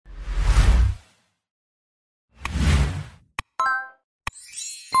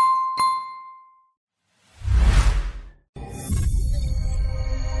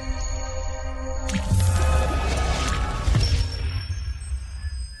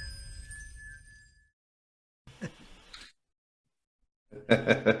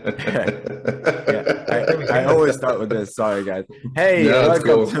Yeah, I always start with this. Sorry, guys. Hey, Yeah, it's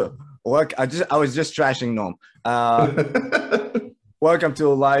welcome cool. to work. I was just trashing Norm. Welcome to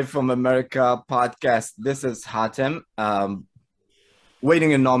Live from America podcast. This is Hatem.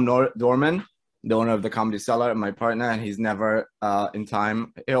 Waiting in Dorman, the owner of the Comedy Cellar, my partner, and he's never in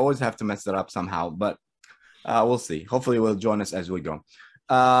time. I always have to mess it up somehow, but we'll see. Hopefully, will join us as we go.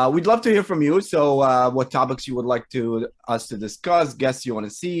 We'd love to hear from you. So, what topics you would like us to discuss, guests you want to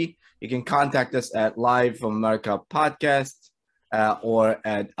see, you can contact us at Live from America podcast or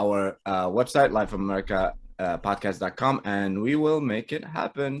at our website, livefromamerica podcast.com, and we will make it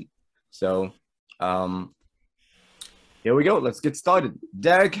happen. So, here we go. Let's get started.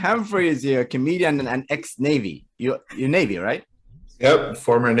 Derek Humphrey is here, comedian and ex-Navy. You're Navy, right? Yep,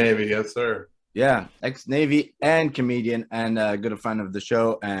 former Navy, yes, sir. Yeah, ex-Navy and comedian and a good friend of the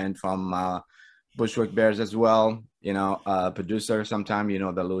show and from Bushwick Bears as well. You know, producer sometime, you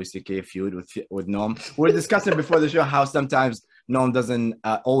know, the Louis C.K. feud with Noam. We're discussing before the show how sometimes Noam doesn't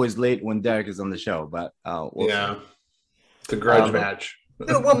always late when Derek is on the show, but we'll yeah, see. It's a grudge match.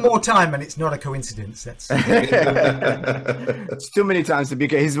 Do it one more time and it's not a coincidence. That's it's too many times to be.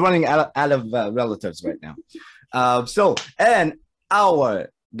 He's running out of relatives right now. And our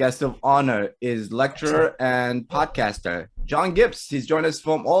guest of honor is lecturer and podcaster John Gibbs. He's joined us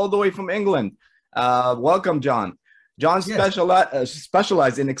from all the way from England. Welcome, John. John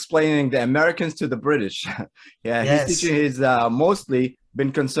specialized in explaining the Americans to the British. He's teaching his mostly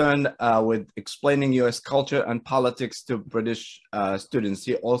been concerned with explaining U.S. culture and politics to British students.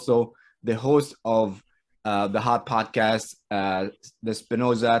 He also the host of the hot podcast, the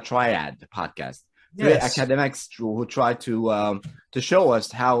Spinoza Triad podcast. Three academics who try to show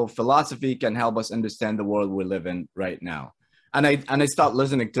us how philosophy can help us understand the world we live in right now. And I started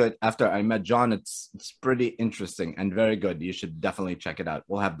listening to it after I met John. It's pretty interesting and very good. You should definitely check it out.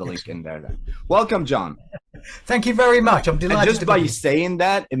 We'll have the link in there then. Welcome, John. Thank you very much. I'm delighted. And just by you saying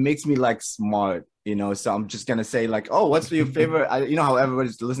that, it makes me like smart, you know. So I'm just gonna say like, oh, what's your favorite? You know how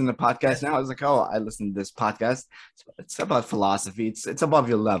everybody's listening to podcasts now. I was like, oh, I listen to this podcast. It's about philosophy. It's above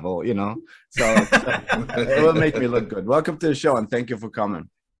your level, you know. So it will make me look good. Welcome to the show, and thank you for coming.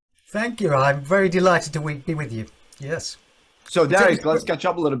 Thank you. I'm very delighted to be with you. Yes. So Derek, let's catch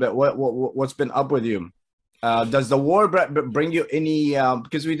up a little bit. What's been up with you? Does the war bring you any?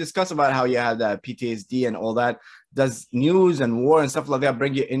 Because we discussed about how you had PTSD and all that. Does news and war and stuff like that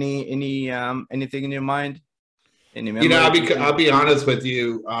bring you anything in your mind? Any memory? You know, I'll be honest with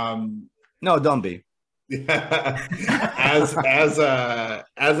you. No, don't be. as a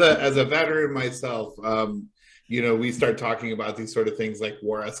veteran myself, you know, we start talking about these sort of things like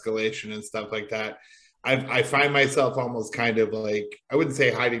war escalation and stuff like that. I find myself almost kind of like, I wouldn't say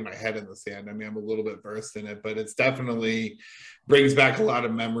hiding my head in the sand. I mean, I'm a little bit versed in it, but it's definitely brings back a lot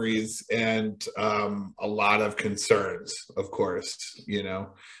of memories and a lot of concerns, of course, you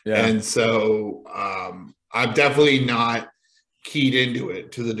know? Yeah. And so I'm definitely not keyed into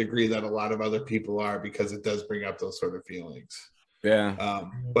it to the degree that a lot of other people are, because it does bring up those sort of feelings. Yeah.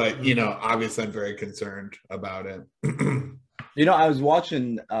 But, you know, obviously I'm very concerned about it. You know, I was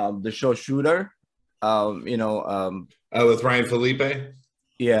watching the show Shooter. With Ryan Felipe.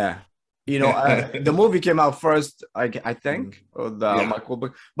 Yeah, you know, the movie came out first, I think, or Michael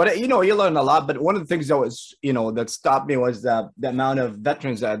Book. But you know, you learn a lot. But one of the things that was, you know, that stopped me was the amount of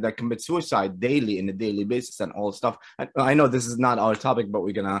veterans that commit suicide daily in a daily basis and all stuff. I know this is not our topic, but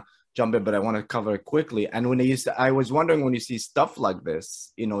we're gonna jump in. But I want to cover it quickly. And I was wondering, when you see stuff like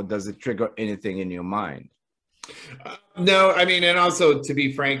this, you know, does it trigger anything in your mind? No, I mean, and also to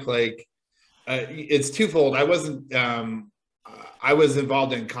be frank, like. It's twofold. I was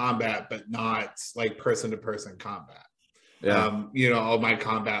involved in combat, but not like person-to-person combat. Yeah. You know, all my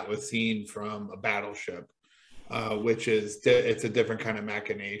combat was seen from a battleship, which is it's a different kind of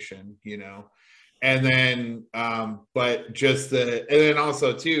machination, you know. And then, but just and then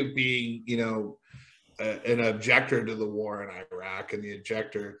also too being, you know, an objector to the war in Iraq and the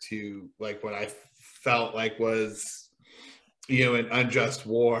objector to like what I felt like was, you know, an unjust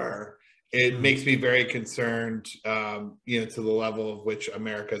war. It makes me very concerned, you know, to the level of which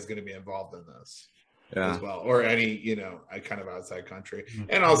America is going to be involved in this as well, or any, you know, kind of outside country.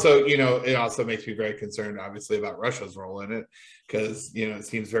 And also, you know, it also makes me very concerned, obviously, about Russia's role in it, because, you know, it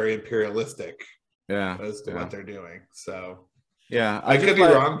seems very imperialistic as to what they're doing. So, yeah, I could be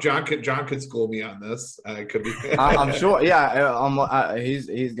wrong. John could school me on this. I could be. I'm sure. Yeah,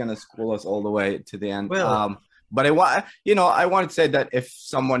 he's gonna school us all the way to the end. Well, But I want to say that if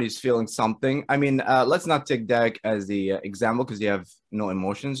someone is feeling something, I mean, let's not take Derek as the example because you have no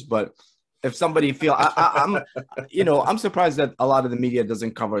emotions. But if somebody feel I'm surprised that a lot of the media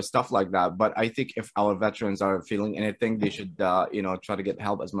doesn't cover stuff like that. But I think if our veterans are feeling anything, they should try to get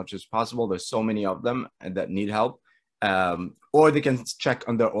help as much as possible. There's so many of them and that need help. Or they can check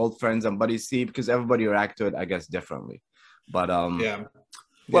on their old friends and buddies, see, because everybody react to it, I guess, differently. But yeah.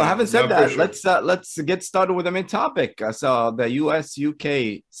 Well, having said that, sure. let's get started with the main topic. So the U.S.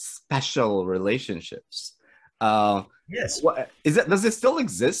 UK special relationships. Yes. Does it still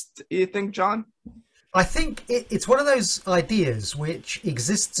exist, you think, John? I think it's one of those ideas which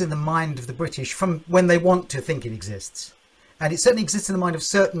exists in the mind of the British from when they want to think it exists. And it certainly exists in the mind of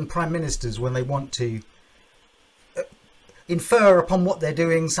certain prime ministers when they want to infer upon what they're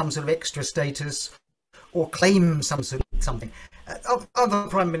doing some sort of extra status or claim some sort of something. Other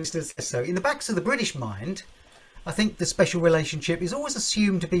prime ministers, so in the backs of the British mind, I think the special relationship is always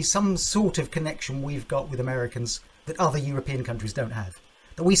assumed to be some sort of connection we've got with Americans that other European countries don't have.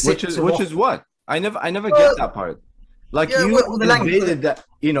 That we sit which is what? I never get that part. Like the invaded that,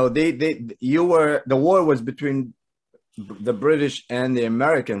 the war was between the British and the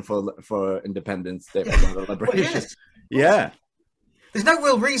American for independence. Yes. Yeah. There's no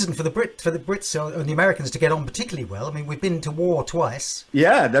real reason for the Brits or the Americans to get on particularly well. I mean, we've been to war twice.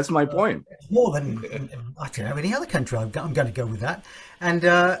 Yeah, that's my point. More than I don't know any other country. I'm going to go with that.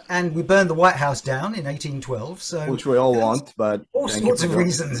 And we burned the White House down in 1812. So which we all want, but all sorts of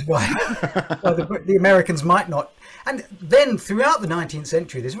reasons why the Americans might not. And then throughout the 19th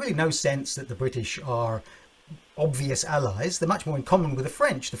century, there's really no sense that the British are obvious allies. They're much more in common with the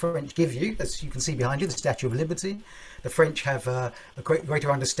French. The French give you, as you can see behind you, the Statue of Liberty. The French have a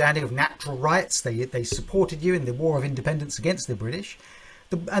greater understanding of natural rights. They supported you in the War of Independence against the British.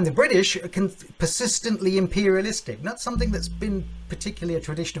 And the British are persistently imperialistic. Not something that's been particularly a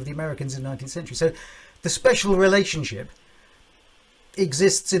tradition of the Americans in the 19th century. So the special relationship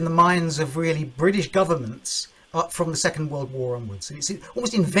exists in the minds of really British governments up from the Second World War onwards. It's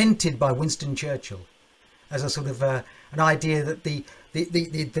almost invented by Winston Churchill as a sort of an idea that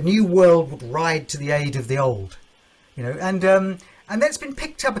the new world would ride to the aid of the old. And that's been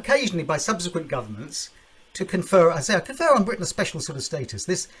picked up occasionally by subsequent governments to confer on Britain a special sort of status.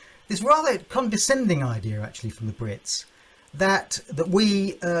 This rather condescending idea, actually, from the Brits, that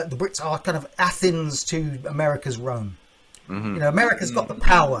we, the Brits, are kind of Athens to America's Rome. Mm-hmm. America's got the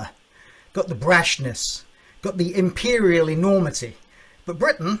power, got the brashness, got the imperial enormity, but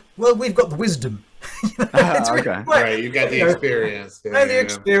Britain, well, we've got the wisdom. Okay. Right, you've got the experience. Yeah, the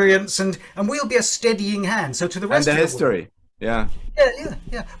experience, and we'll be a steadying hand. So to the rest and the of history. World,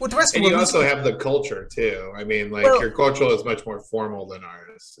 yeah. Well, the rest and of the you world, also have the culture too. I mean, your culture is much more formal than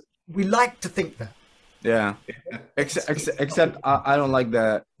ours. We like to think that. Yeah. Except I don't like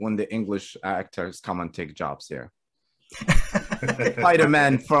that when the English actors come and take jobs here.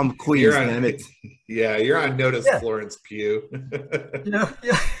 Spider-Man from Queens. You're on notice, Florence Pugh.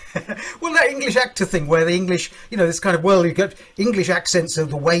 Well, that English actor thing where the English, this kind of, well, you've got English accents of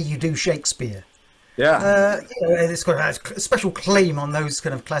the way you do Shakespeare. Yeah. It's got a special claim on those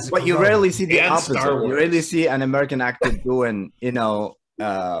kind of classical. But you rarely see the opposite. You rarely see an American actor doing,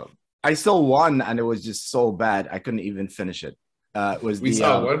 I saw one and it was just so bad I couldn't even finish it. We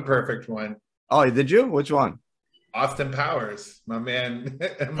saw one perfect one. Oh, did you? Which one? Austin Powers, my man.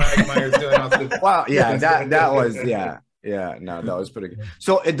 Mike Myers doing Austin. Wow, yeah, that was no, that was pretty good.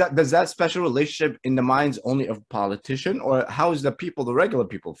 So does that special relationship in the minds only of politician, or how is the regular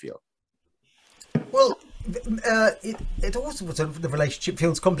people feel? Well, it also sort of the relationship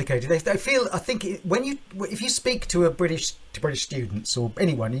feels complicated. They feel, I think, if you speak to British students or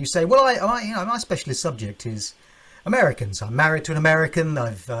anyone, and you say, well, my specialist subject is Americans. I'm married to an American.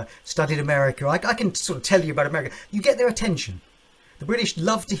 I've studied America. I can sort of tell you about America. You get their attention. The British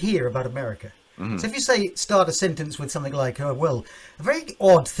love to hear about America. Mm-hmm. So if you start a sentence with something like, "Oh, well, a very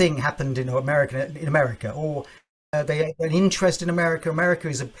odd thing happened in America," or they an interest in America. America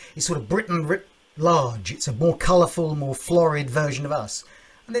is sort of Britain writ large. It's a more colourful, more florid version of us,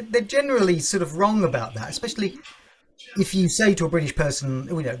 and they're generally sort of wrong about that. Especially if you say to a British person,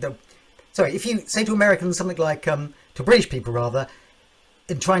 if you say to Americans something like, to British people rather,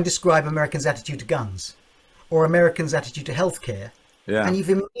 and try and describe Americans' attitude to guns or Americans' attitude to healthcare, and you've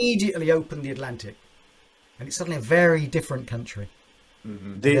immediately opened the Atlantic, and it's suddenly a very different country.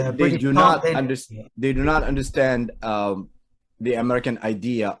 Mm-hmm. They do not understand the American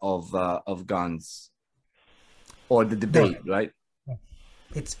idea of guns or the debate, right?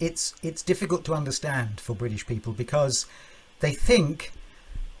 It's difficult to understand for British people because they think,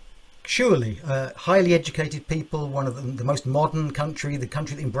 surely, highly educated people, one of the most modern country, the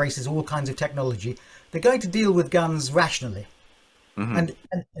country that embraces all kinds of technology, they're going to deal with guns rationally. And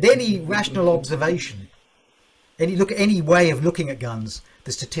any rational observation, look at any way of looking at guns,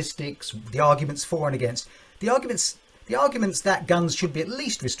 the statistics, the arguments for and against, the arguments that guns should be at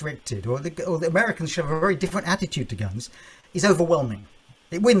least restricted, or the Americans should have a very different attitude to guns, is overwhelming.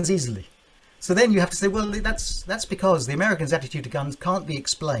 It wins easily. So then you have to say, well, that's because the Americans' attitude to guns can't be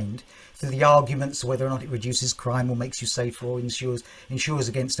explained through the arguments whether or not it reduces crime or makes you safer or ensures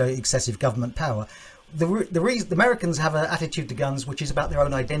against excessive government power. The Americans have an attitude to guns which is about their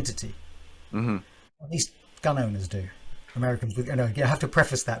own identity. At least gun owners do. Americans, you have to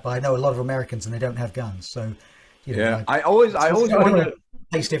preface that, but I know a lot of Americans and they don't have guns. So, I always wonder.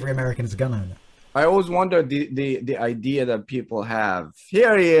 Taste every American as a gun owner. I always wonder the idea that people have.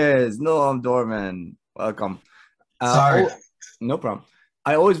 Here he is, Noam Dorman. Welcome. Sorry. No problem.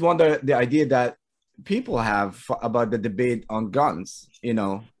 I always wonder the idea that people have about the debate on guns.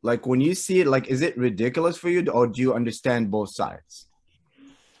 Like when you see it, like, is it ridiculous for you, or do you understand both sides?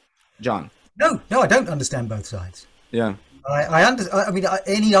 John? No, I don't understand both sides. Yeah. I mean,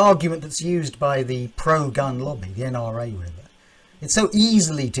 any argument that's used by the pro-gun lobby, the NRA, whatever. It's so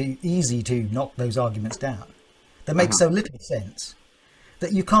easy to knock those arguments down. They make so little sense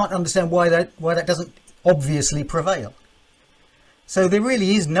that you can't understand why that doesn't obviously prevail. So there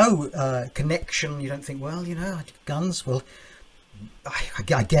really is no connection. You don't think, well, guns. Well,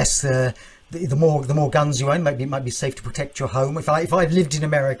 I guess the more guns you own, maybe it might be safe to protect your home. If I lived in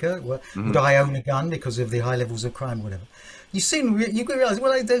America, would I own a gun because of the high levels of crime or whatever? You can realise,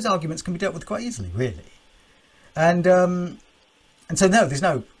 well, those arguments can be dealt with quite easily, really. And so no, there's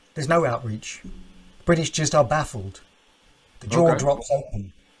no outreach. British just are baffled. The jaw drops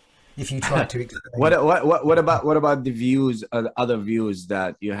open if you try to explain. What about the views, other views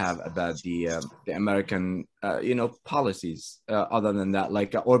that you have about the American policies other than that,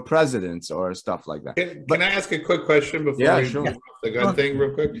 like or presidents or stuff like that? Can I ask a quick question before we move off the gun thing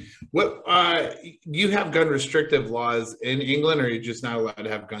real quick? What you have gun restrictive laws in England, or are you just not allowed to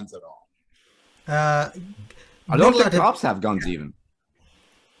have guns at all? I don't think cops have guns even.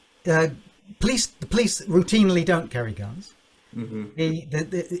 The police routinely don't carry guns. Owning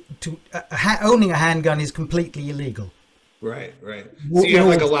a handgun is completely illegal. Right. So you have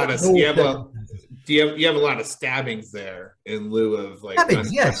like a lot of you have a lot of stabbings there in lieu of like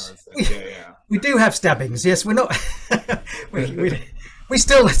stabbings. Yes, we do have stabbings. Yes, we're not. we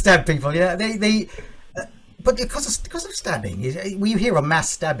still stab people. Yeah, but because of stabbing, when you hear a mass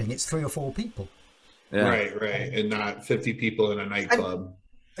stabbing, it's 3 or 4 people. Yeah. Right, and not 50 people in a nightclub.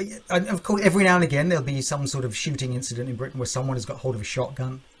 And of course, every now and again, there'll be some sort of shooting incident in Britain where someone has got hold of a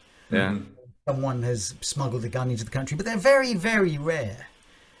shotgun. Yeah. Someone has smuggled a gun into the country, but they're very, very rare.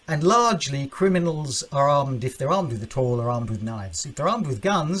 And largely, criminals are armed, if they're armed with a tool, or armed with knives. If they're armed with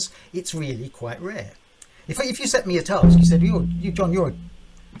guns, it's really quite rare. If you set me a task, you said, John, you're a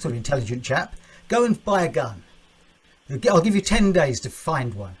sort of intelligent chap, go and buy a gun. I'll give you 10 days to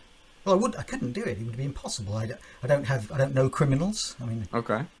find one. Well, I couldn't do it. It would be impossible. I don't know criminals. I mean,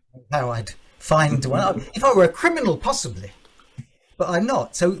 how I'd find one. If I were a criminal, possibly, but I'm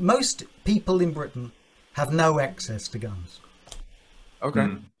not. So most people in Britain have no access to guns.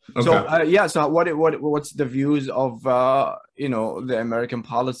 So what's the views of the American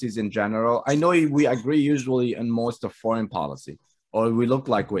policies in general? I know we agree usually on most of foreign policy, or we look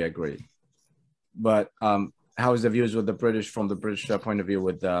like we agree, but how is the views with the British, from the British point of view,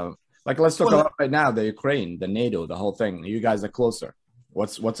 with let's talk about right now, the Ukraine, the NATO, the whole thing. You guys are closer.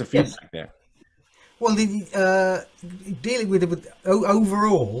 What's the feedback there? Well, dealing with it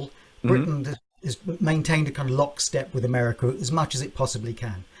overall, Britain has maintained a kind of lockstep with America as much as it possibly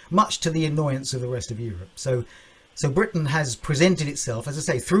can, much to the annoyance of the rest of Europe. So Britain has presented itself, as I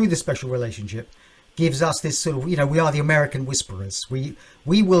say, through the special relationship, gives us this sort of, we are the American whisperers. We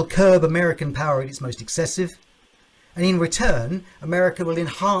will curb American power at its most excessive. And in return, America will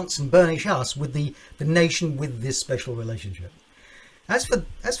enhance and burnish us with the nation with this special relationship. As for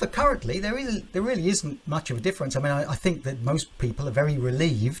currently, there really isn't much of a difference. I mean, I think that most people are very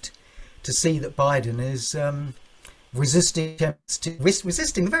relieved to see that Biden is resisting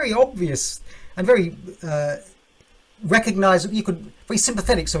the very obvious and very recognise. You could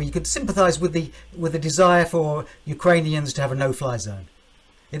sympathise with the desire for Ukrainians to have a no-fly zone.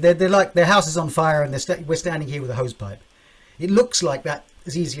 They're like, their house is on fire and we're standing here with a hose pipe. It looks like that,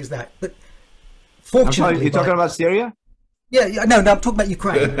 as easy as that. But fortunately, you're talking about Syria? Yeah, no, I'm talking about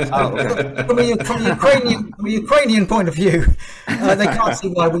Ukraine. From a Ukrainian point of view, they can't see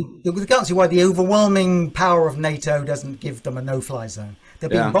why the overwhelming power of NATO doesn't give them a no-fly zone. They're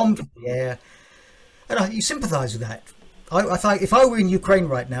being bombed from the air, and you sympathise with that. I thought if I were in Ukraine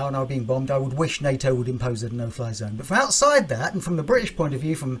right now and I were being bombed, I would wish NATO would impose a no-fly zone. But from outside that, and from the British point of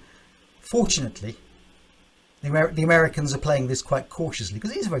view, fortunately, the Americans are playing this quite cautiously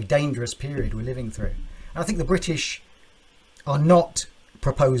because it is a very dangerous period we're living through. And I think the British are not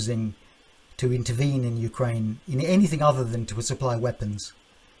proposing to intervene in Ukraine in anything other than to supply weapons.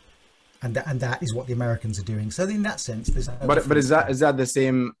 And that is what the Americans are doing. So in that sense, there's no but is that the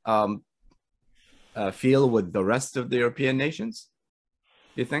same feel with the rest of the European nations?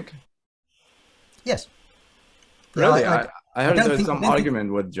 Do you think? Yes. Really, I heard there's some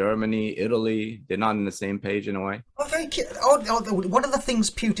argument with Germany, Italy. They're not on the same page in a way. One of the things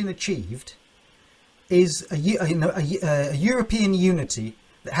Putin achieved is a European unity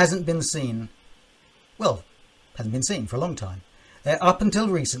that hasn't been seen for a long time. Up until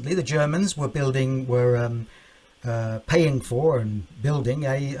recently, the Germans were paying for and building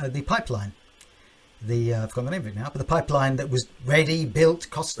the pipeline. I've forgotten the name of it now, but the pipeline that was ready, built,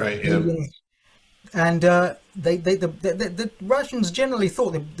 cost billions. And the Russians generally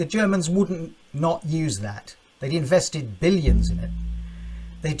thought the Germans wouldn't not use that. They'd invested billions in it.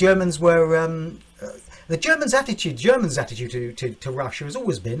 The Germans were Germans' attitude to Russia has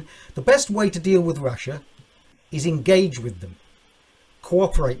always been the best way to deal with Russia is engage with them,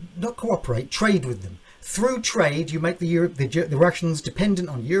 trade with them. Through trade, you make the Russians dependent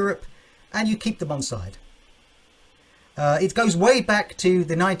on Europe, and you keep them on side. It goes way back to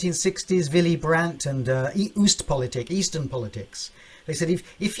the 1960s, Willy Brandt and Eastern politics. They said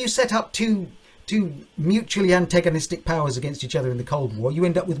if you set up two mutually antagonistic powers against each other in the Cold War, you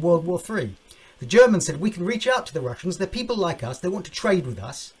end up with World War III. The Germans said, we can reach out to the Russians. They're people like us. They want to trade with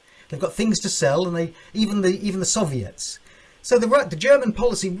us. They've got things to sell, and even the Soviets. So the German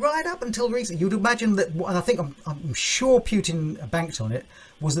policy, right up until recently, you'd imagine that, and I think I'm sure Putin banked on it,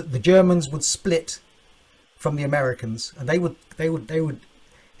 was that the Germans would split from the Americans, and they would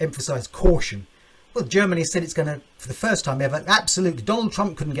emphasize caution. Well, Germany said it's going to, for the first time ever, absolutely, Donald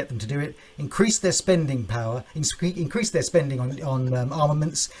Trump couldn't get them to do it, increase their spending power, increase their spending on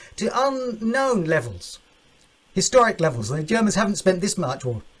armaments to unknown levels, historic levels. The Germans haven't spent this much,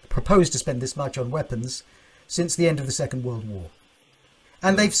 or proposed to spend this much on weapons since the end of the Second World War.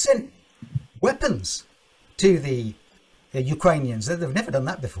 And they've sent weapons to the Ukrainians. They've never done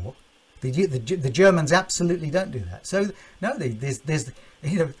that before. The Germans absolutely don't do that. So no, there's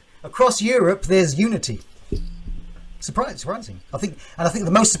across Europe there's unity. Surprising. I think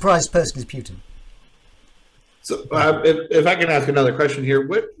the most surprised person is Putin. So if I can ask another question here,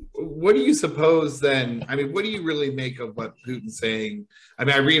 what do you suppose then? I mean, what do you really make of what Putin's saying? I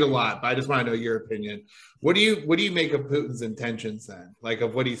mean, I read a lot, but I just want to know your opinion. What do you make of Putin's intentions then? Like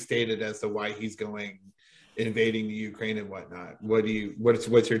of what he stated as to why he's invading the Ukraine and whatnot.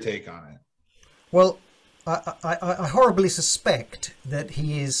 What's your take on it? Well, I horribly suspect that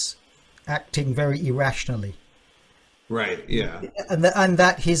he is acting very irrationally. Right. Yeah. And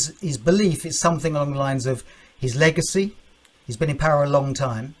that his belief is something along the lines of his legacy. He's been in power a long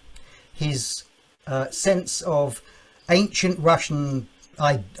time. His sense of ancient Russian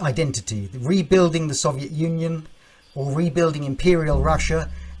identity, rebuilding the Soviet Union or rebuilding Imperial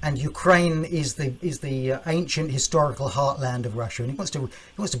Russia, and Ukraine is the ancient historical heartland of Russia, and he wants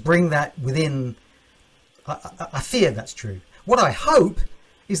to bring that within. I fear that's true. What I hope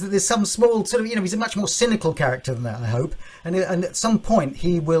is that there's some small sort of, he's a much more cynical character than that, I hope, and at some point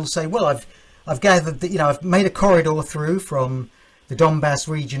he will say, well, I've gathered that I've made a corridor through from the Donbass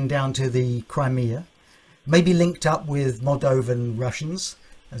region down to the Crimea, maybe linked up with Moldovan Russians,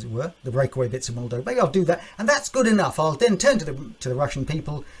 as it were, the breakaway bits of Moldova. Maybe I'll do that, and that's good enough. I'll then turn to the Russian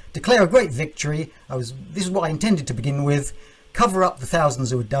people, declare a great victory. This is what I intended to begin with, cover up the thousands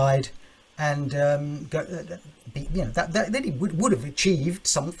who had died, and then he would have achieved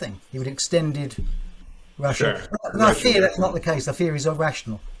something. He would have extended Russia. Sure. But I fear that's not the case. I fear he's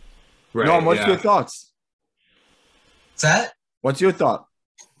irrational. Right, Norm, what's your thoughts? What's that? What's your thought?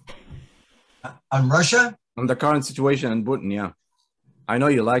 On Russia? On the current situation in Putin, yeah. I know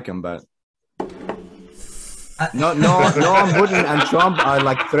you like him, but no, Putin and Trump are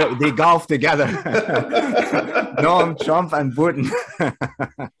like they golf together. No, Trump and Putin.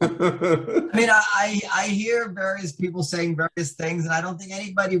 I mean, I hear various people saying various things, and I don't think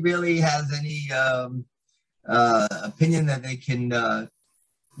anybody really has any opinion that they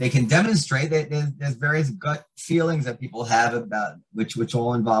can demonstrate. There's various gut feelings that people have about which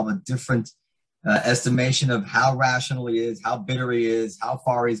all involve a different estimation of how rational he is, how bitter he is, how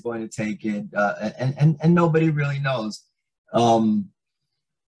far he's going to take it, and nobody really knows. Would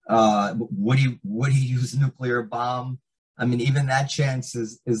he use a nuclear bomb? I mean, even that chance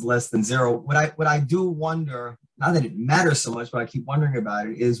is less than zero. What I do wonder, not that it matters so much, but I keep wondering about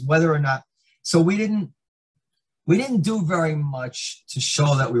it, is whether or not. So we didn't do very much to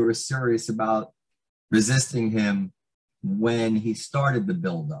show that we were serious about resisting him when he started the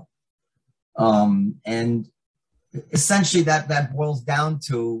buildup, and essentially that boils down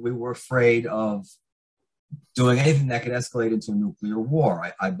to we were afraid of doing anything that could escalate into a nuclear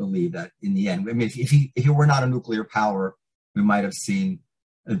war. I believe that in the end, I mean, if he were not a nuclear power, we might have seen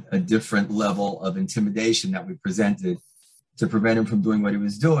a different level of intimidation that we presented to prevent him from doing what he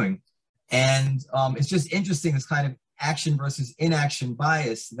was doing. And it's just interesting, this kind of action versus inaction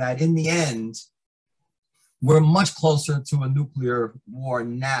bias, that in the end, we're much closer to a nuclear war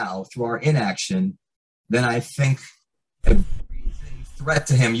now through our inaction than I think a brazen threat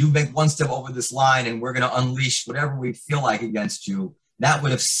to him. You make one step over this line and we're going to unleash whatever we feel like against you. That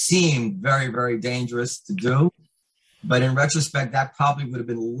would have seemed very, very dangerous to do. But in retrospect, that probably would have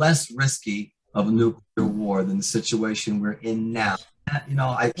been less risky of a nuclear war than the situation we're in now. You know,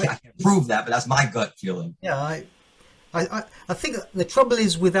 I can't prove that, but that's my gut feeling. Yeah, I think the trouble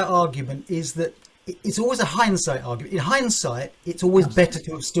is with that argument is that it's always a hindsight argument. In hindsight, it's always better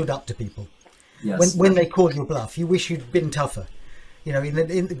to have stood up to people. Yes. When they called you bluff, you wish you'd been tougher. You know,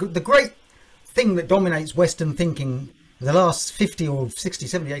 the great thing that dominates Western thinking in the last 50 or 60,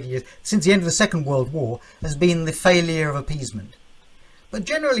 70, 80 years, since the end of the Second World War, has been the failure of appeasement. But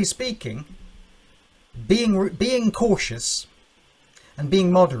generally speaking, being cautious and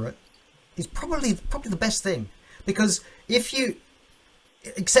being moderate is probably the best thing, because if you,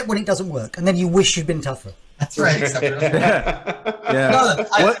 except when it doesn't work, and then you wish you'd been tougher. That's right. Yeah. No,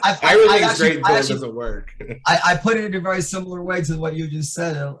 I really think straight until it doesn't work. I put it in a very similar way to what you just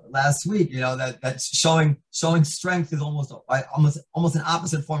said last week. You know, that showing strength is almost an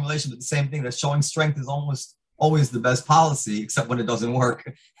opposite formulation, but the same thing. That showing strength is almost always the best policy, except when it doesn't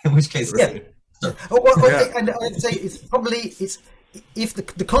work. In which case, yeah. And I'd say it's if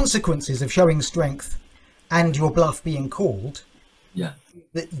the consequences of showing strength and your bluff being called. Yeah.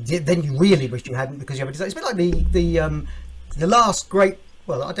 Then you really wish you hadn't, because you have a desire. It's a bit like the last great.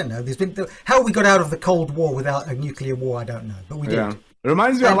 Well, I don't know. There's been how we got out of the Cold War without a nuclear war. I don't know, but we did. It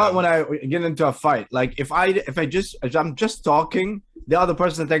reminds me a lot when I get into a fight. Like if I'm just talking, the other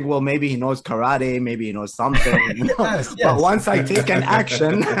person think, well, maybe he knows karate, maybe he knows something. You know? Yes. But once I take an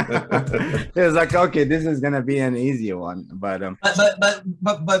action, it's like, okay, this is gonna be an easy one. But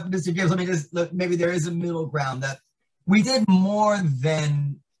Mr. Gibbs, let me just look, maybe there is a middle ground that. We did more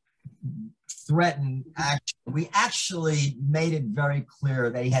than threaten action. We actually made it very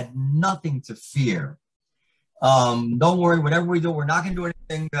clear that he had nothing to fear. Don't worry, whatever we do, we're not going to do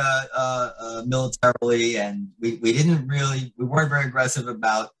anything militarily. And we weren't very aggressive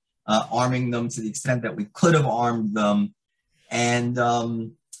about arming them to the extent that we could have armed them. And,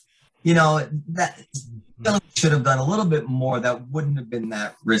 you know, that should have done a little bit more. That wouldn't have been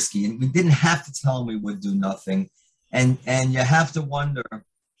that risky. And we didn't have to tell them we would do nothing. And you have to wonder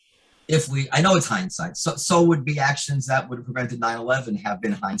if I know it's hindsight, so would be actions that would have prevented 9/11 have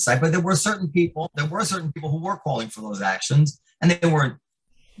been hindsight, but there were certain people who were calling for those actions, and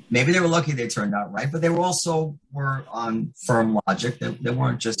maybe they were lucky they turned out right, but they were also on firm logic. They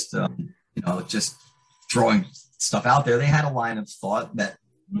weren't just, just throwing stuff out there. They had a line of thought that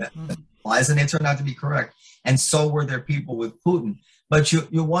applies, and they turned out to be correct. And so were there people with Putin. But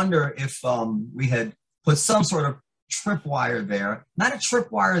you wonder if we had put some sort of tripwire there, not a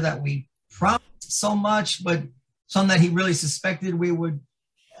tripwire that we promised so much, but some that he really suspected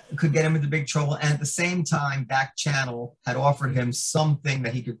could get him into big trouble. And at the same time, back channel had offered him something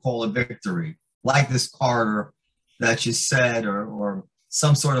that he could call a victory, like this corridor that you said, or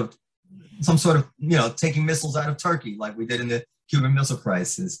some sort of, taking missiles out of Turkey, like we did in the Cuban Missile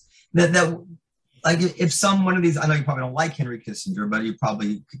Crisis. That like if one of these, I know you probably don't like Henry Kissinger, but you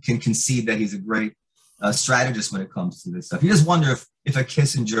probably can concede that he's a great strategist when it comes to this stuff. You just wonder if a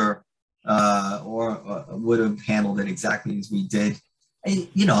Kissinger would have handled it exactly as we did. And,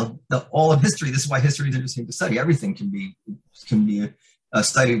 all of history. This is why history is interesting to study. Everything can be studied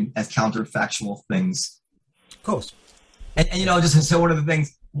as counterfactual things. Of course. And just to say one of the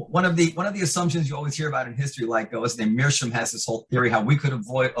things, one of the assumptions you always hear about in history, like what's his name, Mearsham has this whole theory how we could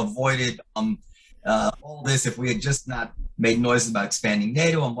avoided all this if we had just not made noises about expanding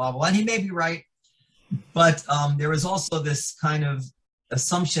NATO and blah blah. And he may be right. But there is also this kind of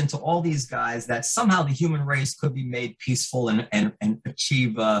assumption to all these guys that somehow the human race could be made peaceful and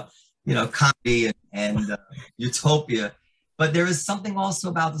achieve, comedy and utopia. But there is something also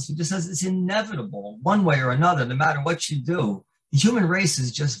about this which just says it's inevitable, one way or another, no matter what you do. The human race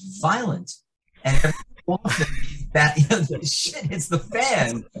is just violent. And every often bad, shit hits the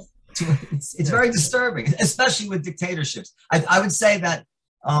fan. It's very disturbing, especially with dictatorships. I would say that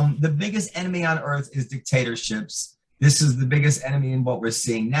the biggest enemy on earth is dictatorships. This is the biggest enemy in what we're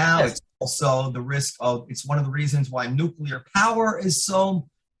seeing now. Yes. It's also the risk of, it's one of the reasons why nuclear power is so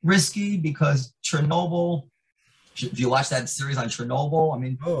risky, because Chernobyl, if you watch that series on Chernobyl, I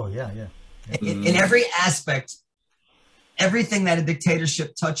mean, oh yeah. In every aspect, everything that a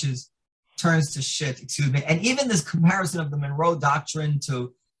dictatorship touches turns to shit, excuse me. And even this comparison of the Monroe Doctrine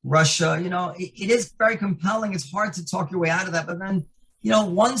to Russia, it is very compelling. It's hard to talk your way out of that. But then,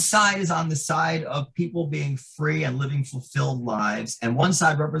 one side is on the side of people being free and living fulfilled lives. And one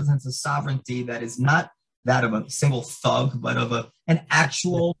side represents a sovereignty that is not that of a single thug, but of an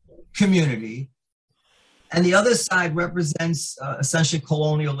actual community. And the other side represents essentially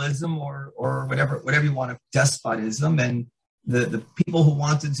colonialism or whatever you want, despotism. And the people who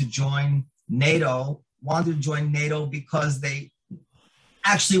wanted to join NATO because they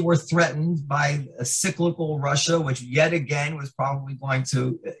actually were threatened by a cyclical Russia, which yet again was probably going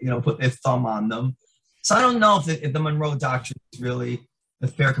to, put their thumb on them. So I don't know if the Monroe Doctrine is really a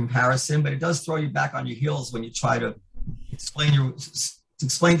fair comparison, but it does throw you back on your heels when you try to explain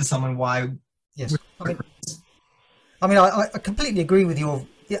to someone why. Yes. I completely agree with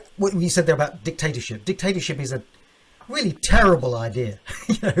what you said there about dictatorship. Dictatorship is a really terrible idea,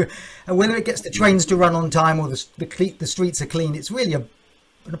 and whether it gets the trains to run on time or the streets are clean, it's really an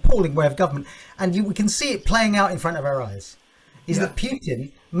appalling way of government. And we can see it playing out in front of our eyes, that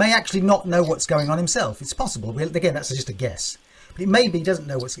Putin may actually not know what's going on himself. It's possible. Again, that's just a guess. But maybe he doesn't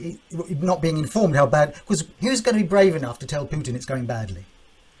know not being informed how bad, because who's going to be brave enough to tell Putin it's going badly?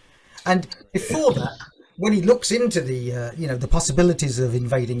 And before that, when he looks into the possibilities of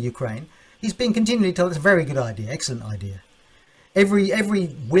invading Ukraine, he's been continually told it's a very good idea, excellent idea. Every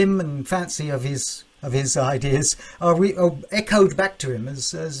whim and fancy of his ideas are echoed back to him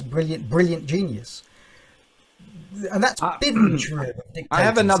as brilliant genius. And that's been true. I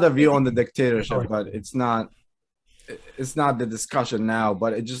have another view on the dictatorship, but it's not the discussion now.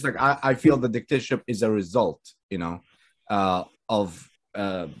 But it's just like I feel the dictatorship is a result, of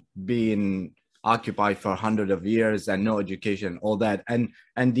being occupied for hundreds of years and no education, all that, and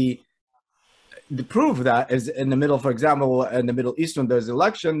the proof of that is in the middle. For example, in the Middle East, when there's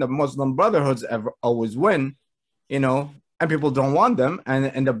election, the Muslim Brotherhoods always win, and people don't want them and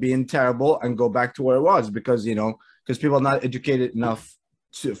end up being terrible and go back to where it was because people are not educated enough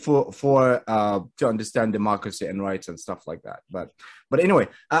to understand democracy and rights and stuff like that. But anyway,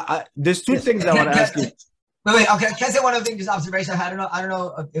 there's two things I want to ask you. Wait. Okay, can I say one other thing? Just observation. I don't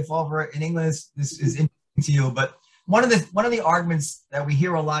know if over in English this is interesting to you, but one of the arguments that we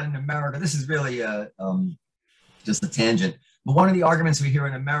hear a lot in America. This is really just a tangent, but one of the arguments we hear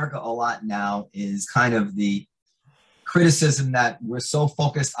in America a lot now is kind of the criticism that we're so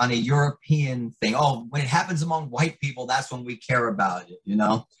focused on a European thing. Oh, when it happens among white people, that's when we care about it,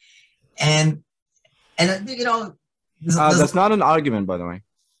 And that's not an argument, by the way.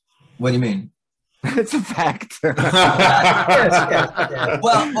 What do you mean? It's a fact.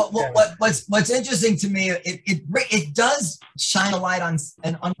 Well, what's interesting to me, it does shine a light on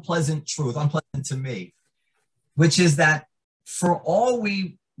an unpleasant truth, unpleasant to me, which is that for all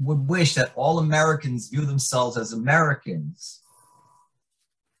we would wish that all Americans view themselves as Americans,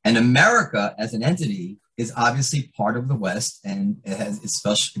 and America as an entity is obviously part of the West, and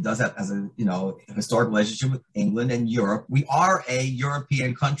it does have as a historic relationship with England and Europe. We are a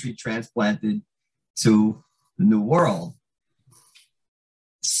European country transplanted to the New World.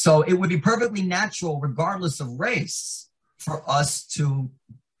 So it would be perfectly natural, regardless of race, for us to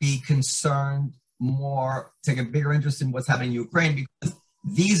be concerned more, take a bigger interest in what's happening in Ukraine, because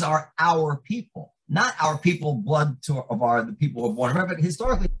these are our people, not our people, the people who are born in America, but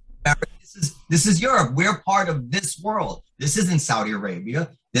historically, this is Europe. We're part of this world. This isn't Saudi Arabia.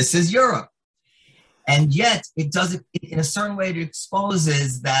 This is Europe. And yet it does it in a certain way. It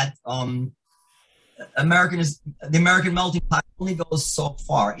exposes that the American melting pot only goes so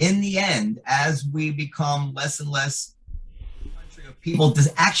far. In the end, as we become less and less a country of people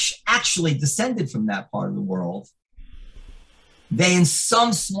actually descended from that part of the world, they in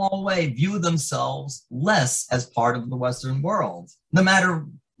some small way view themselves less as part of the Western world, no matter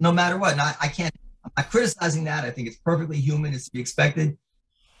what. And I'm not criticizing that. I think it's perfectly human. It's to be expected.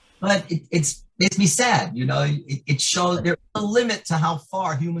 But it makes me sad. It shows there's a limit to how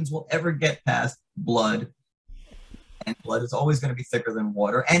far humans will ever get past blood, and blood is always going to be thicker than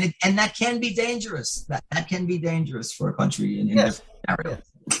water, and that can be dangerous. That can be dangerous for a country in this area.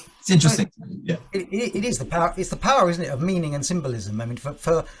 It's interesting. Yeah, it is the power. It's the power, isn't it, of meaning and symbolism. I mean,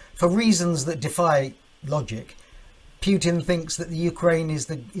 for reasons that defy logic, Putin thinks that the Ukraine is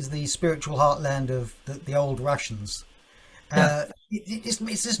the spiritual heartland of the old Russians.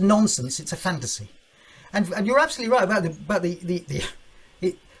 It's just nonsense. It's a fantasy, and you're absolutely right about the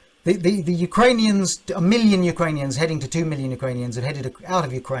Ukrainians. 1 million Ukrainians heading to 2 million Ukrainians have headed out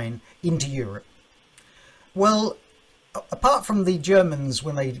of Ukraine into Europe. Well, apart from the Germans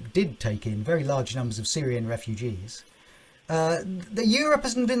when they did take in very large numbers of Syrian refugees, the Europe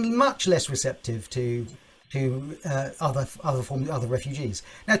has been much less receptive to other refugees.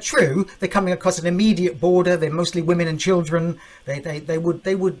 Now, true, they're coming across an immediate border. They're mostly women and children. They would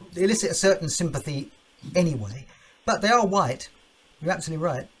elicit a certain sympathy anyway. But they are white. You're absolutely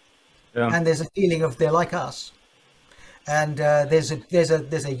right. Yeah. And there's a feeling of they're like us. And there's a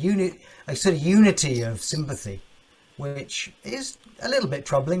sort of unity of sympathy, which is a little bit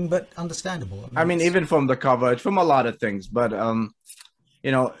troubling, but understandable. I mean, even from the coverage, from a lot of things, but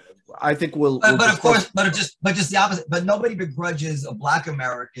I think we'll of course, just the opposite. But nobody begrudges Black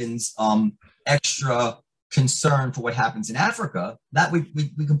Americans extra concern for what happens in Africa. That we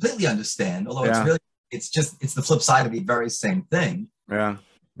completely understand. Although it's the flip side of the very same thing. Yeah.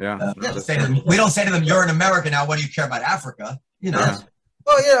 We don't say to them, "You're an American now. What do you care about Africa?" You know. Yeah.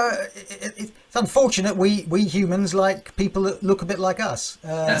 Well, yeah, it's unfortunate. We humans like people that look a bit like us.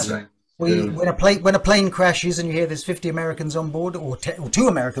 That's right. When a plane crashes and you hear there's 50 Americans on board or 2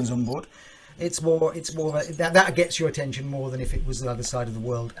 Americans on board, it's more that gets your attention more than if it was the other side of the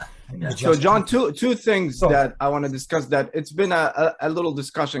world. Yeah. So, John, two things that I want to discuss. That it's been a little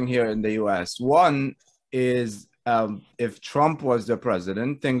discussion here in the U.S. One is if Trump was the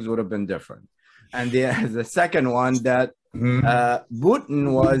president, things would have been different, and the second one that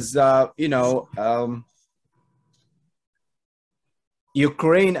Putin was,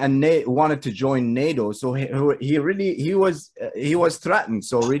 Ukraine and wanted to join NATO, so he was threatened.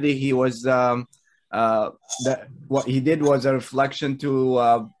 So really, he was what he did was a reflection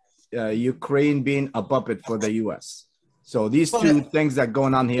to Ukraine being a puppet for the U.S. So these two things are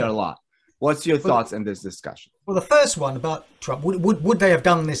going on here a lot. What's your thoughts in this discussion? Well, the first one about Trump, would they have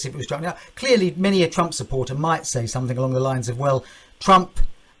done this if it was Trump? Now, clearly, many a Trump supporter might say something along the lines of, well, Trump,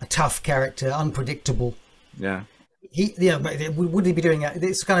 a tough character, unpredictable. Yeah. Would he be doing that?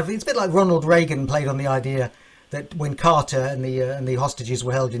 It's a bit like Ronald Reagan played on the idea that when Carter and the hostages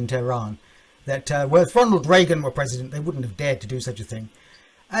were held in Tehran, that if Ronald Reagan were president, they wouldn't have dared to do such a thing.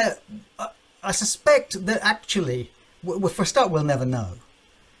 I suspect that actually, for a start, we'll never know.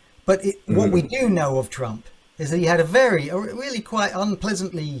 But what we do know of Trump is that he had a really quite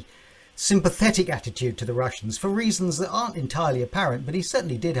unpleasantly sympathetic attitude to the Russians for reasons that aren't entirely apparent. But he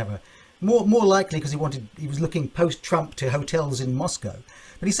certainly did have a more likely because he was looking post-Trump to hotels in Moscow.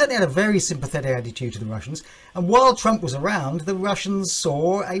 But he certainly had a very sympathetic attitude to the Russians. And while Trump was around, the Russians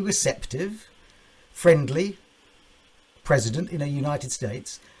saw a receptive, friendly president in the United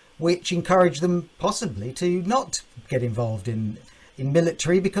States, which encouraged them possibly to not get involved in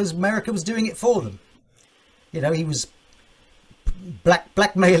military because America was doing it for them. He was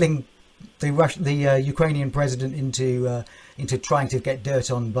blackmailing the Ukrainian president into trying to get dirt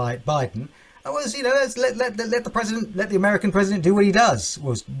on by Biden. It was let the American president do what he does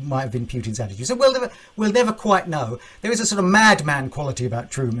might have been Putin's attitude. So we'll never quite know. There is a sort of madman quality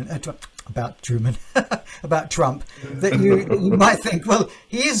about about Trump that you might think, well,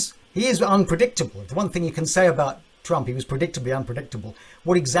 he is unpredictable. The one thing you can say about Trump, he was predictably unpredictable.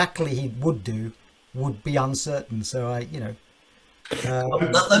 What exactly he would do would be uncertain. So can I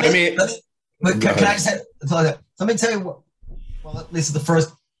just say, let me tell you well, at least the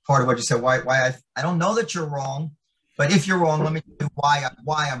first part of what you said, why I don't know that you're wrong, but if you're wrong, let me tell you why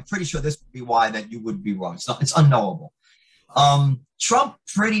I'm pretty sure this would be why that you would be wrong. It's unknowable. Trump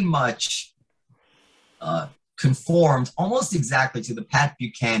pretty much conformed almost exactly to the Pat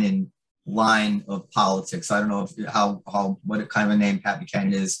Buchanan line of politics. I don't know what kind of a name Pat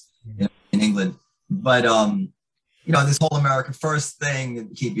Buchanan is in England, but this whole America First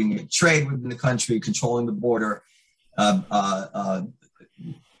thing, keeping trade within the country, controlling the border,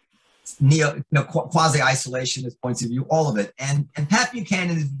 quasi-isolationist points of view, all of it, and Pat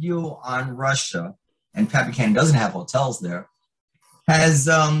Buchanan's view on Russia, and Pat Buchanan doesn't have hotels there, has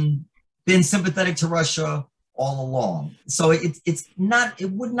been sympathetic to Russia all along. So it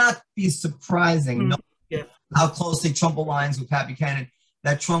would not be surprising how closely Trump aligns with Pat Buchanan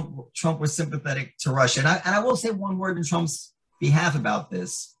that Trump was sympathetic to Russia. And I will say one word in Trump's behalf about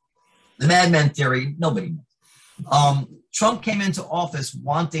this. The madman theory, nobody knows. Trump came into office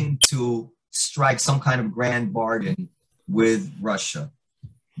wanting to strike some kind of grand bargain with Russia.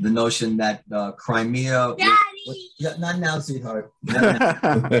 The notion that Crimea, not now, sweetheart.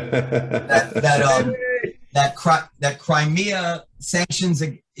 that Crimea sanctions,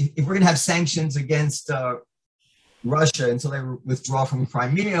 if we're going to have sanctions against Russia until they withdraw from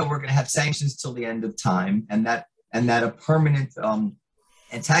Crimea, we're going to have sanctions till the end of time, and that a permanent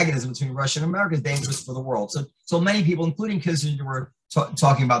antagonism between Russia and America is dangerous for the world. So many people, including Kissinger, were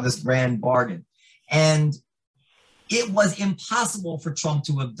talking about this grand bargain, and it was impossible for Trump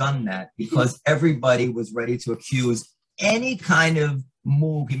to have done that because everybody was ready to accuse any kind of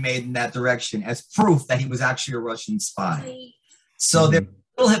move he made in that direction as proof that he was actually a Russian spy. So there's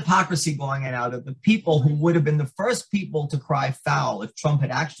a little hypocrisy going on out of the people who would have been the first people to cry foul if Trump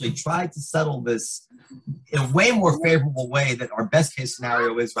had actually tried to settle this in a way more favorable way than our best case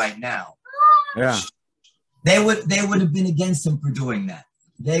scenario is right now. Yeah. They would have been against him for doing that.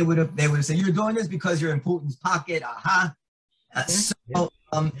 They would have said, you're doing this because you're in Putin's pocket.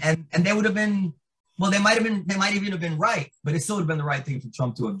 And they would have been, well, they might even have been right, but it still would have been the right thing for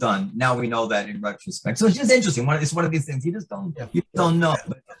Trump to have done. Now we know that in retrospect. So it's just interesting. It's one of these things you just don't know.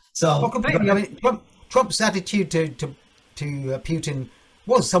 So completely. I mean, Trump's attitude to Putin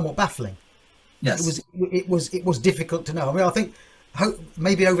was somewhat baffling. Yes, it was difficult to know. I mean, I think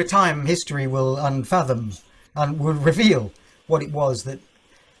maybe over time history will unfathom and will reveal what it was that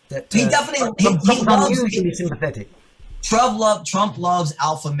he definitely he unusually sympathetic. Trump loves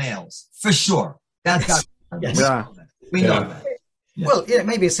alpha males for sure. That's got we know that. Yeah. Well, yeah,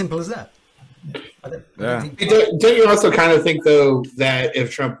 maybe as simple as that. Don't you also kind of think though that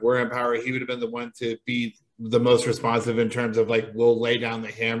if Trump were in power, he would have been the one to be the most responsive in terms of like, we'll lay down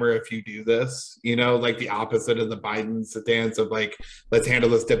the hammer if you do this, like the opposite of the Biden stance of like, let's handle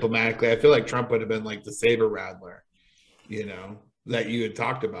this diplomatically. I feel like Trump would have been like the saber rattler, that you had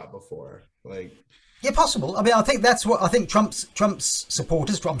talked about before. Like, yeah, possible. I mean, I think that's what I think Trump's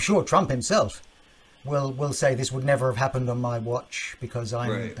supporters, I'm sure Trump himself will say this would never have happened on my watch because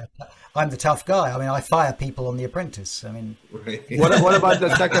I'm the tough guy. I mean, I fire people on The Apprentice. I mean, what about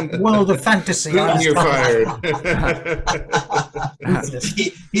the second world of fantasy? You're fired.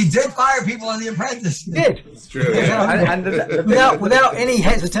 he did fire people on The Apprentice. He did. It's true. Yeah. Without any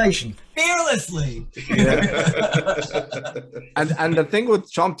hesitation. Fearlessly. And the thing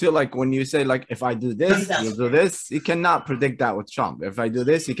with Trump too, like when you say like, if I do this, you'll do this, you cannot predict that with Trump. If I do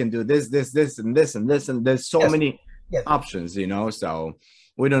this, he can do this, and this, and there's so many options, so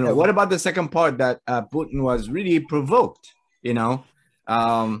we don't know. What about the second part that Putin was really provoked,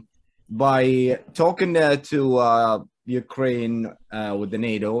 by talking to Ukraine with the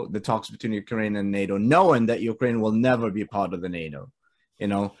NATO, the talks between Ukraine and NATO, knowing that Ukraine will never be part of the NATO,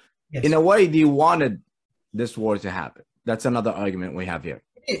 Yes. In a way, they wanted this war to happen. That's another argument we have here.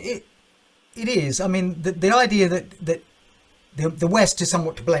 It is. I mean, the idea that the West is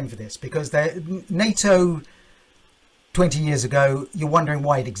somewhat to blame for this because NATO 20 years ago, you're wondering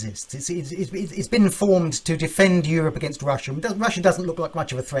why it exists. It's been formed to defend Europe against Russia. Russia doesn't look like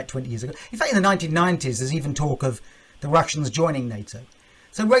much of a threat 20 years ago. In fact, in the 1990s, there's even talk of the Russians joining NATO.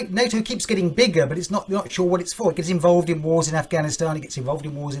 So NATO keeps getting bigger, but it's not sure what it's for. It gets involved in wars in Afghanistan. It gets involved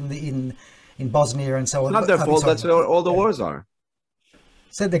in wars in Bosnia and so on. It's not their fault. That's where all the wars are.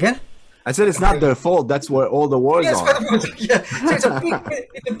 Say it again. I said it's not their fault. That's where all the wars are. Yeah. So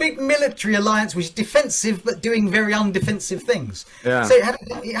it's a big military alliance which is defensive but doing very undefensive things. Yeah. So it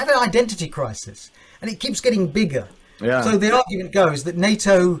had an identity crisis, and it keeps getting bigger. Yeah. So the argument goes that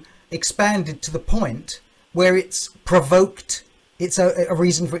NATO expanded to the point where it's provoked it's a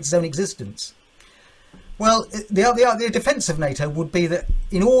reason for its own existence. Well, the defense of NATO would be that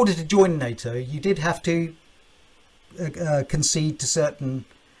in order to join NATO, you did have to concede to certain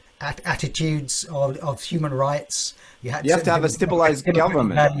attitudes of human rights. You have to have a stabilized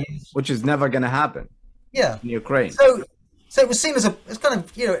government, which is never going to happen. Yeah, in Ukraine. So it was seen as kind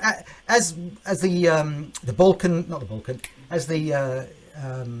of as the Balkan, not the Balkan, as the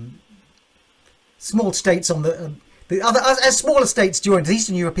small states on the other as smaller states joined, the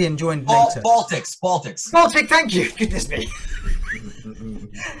Eastern European joined NATO. Baltic, thank you. Goodness me.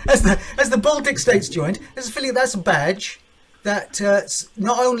 as the Baltic states joined, there's a feeling that's a badge that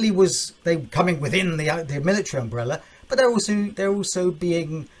not only was they coming within the military umbrella, but they're also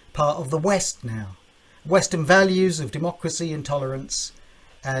being part of the West now, Western values of democracy and tolerance,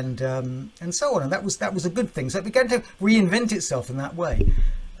 and so on. And that was a good thing. So it began to reinvent itself in that way.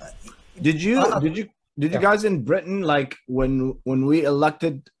 Did you guys in Britain, like when we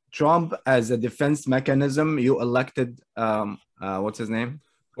elected Trump as a defense mechanism, you elected what's his name?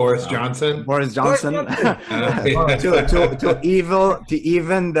 Boris Johnson. to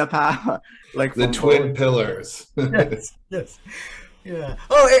even the power, like the twin pillars. Yes. Yeah.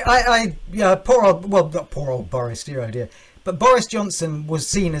 Oh, poor old, well, not poor old Boris, dear idea. But Boris Johnson was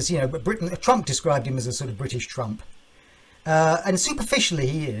seen as, Trump described him as a sort of British Trump. And superficially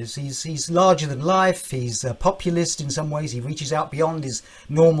he is. He's larger than life. He's a populist in some ways. He reaches out beyond his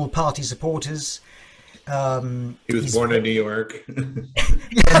normal party supporters. He was born in New York.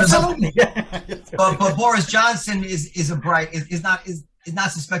 Yeah, absolutely. But Boris Johnson is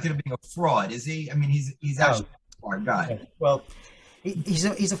not suspected of being a fraud, is he? I mean, he's actually a smart guy. Well, he's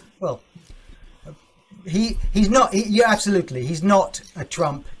not. Absolutely, he's not a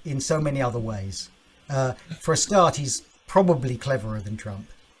Trump in so many other ways. For a start, he's probably cleverer than Trump,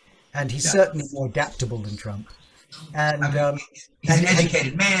 and he's certainly more adaptable than Trump. And he's an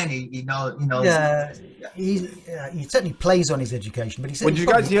educated man. He knows. He certainly plays on his education. But he said, Would you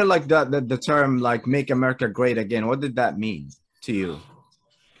guys hear like the term like "Make America Great Again"? What did that mean to you?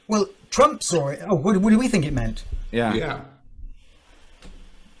 Well, Trump saw it. Oh, what do we think it meant? Yeah.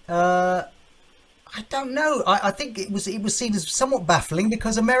 I don't know. I think it was seen as somewhat baffling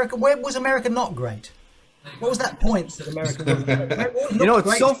because where was America not great? What was that point that America was great?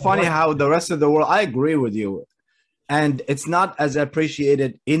 It's so funny how the rest of the world, I agree with you. And it's not as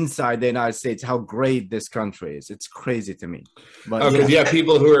appreciated inside the United States how great this country is. It's crazy to me. But because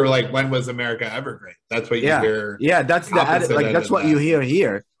people who are like, when was America ever great? That's what you hear. Yeah, that's that's what you hear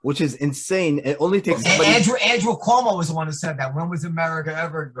here, which is insane. It only takes Andrew Cuomo was the one who said that. When was America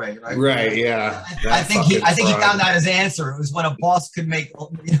ever great? Right. Yeah. I think he found out his answer. It was when a boss could make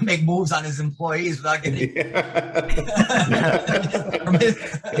moves on his employees without getting.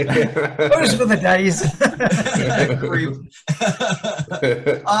 Those were the days.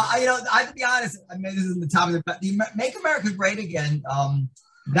 I have to be honest. I mean, this is the topic. But "Make America Great Again."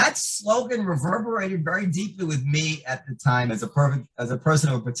 That slogan reverberated very deeply with me at the time as a person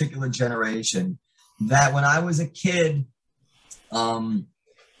of a particular generation. That when I was a kid,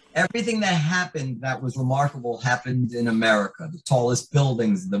 everything that happened that was remarkable happened in America. The tallest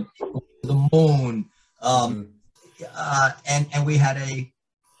buildings, the moon, and we had a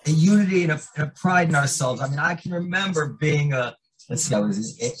unity and a pride in ourselves. I mean, I can remember being I was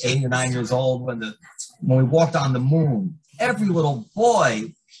 8 or 9 years old when we walked on the moon. Every little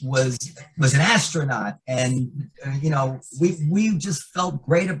boy was an astronaut, and we just felt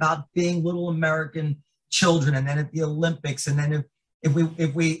great about being little American children. And then at the Olympics, and then if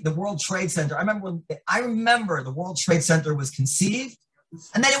we the World Trade Center. I remember the World Trade Center was conceived,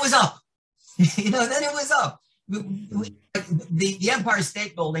 and then it was up. Then it was up. The Empire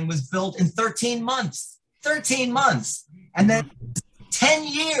State Building was built in 13 months. 13 months, and then 10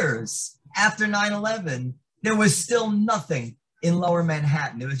 years after 9/11. There was still nothing in Lower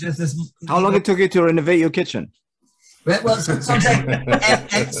Manhattan. It was just this. How long it took you to renovate your kitchen? Well, so I'm saying,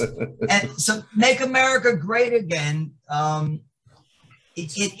 and so "Make America Great Again."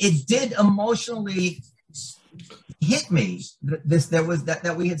 It did emotionally hit me.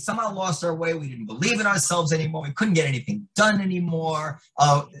 That we had somehow lost our way. We didn't believe in ourselves anymore. We couldn't get anything done anymore.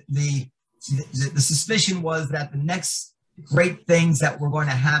 The suspicion was that the next great things that were going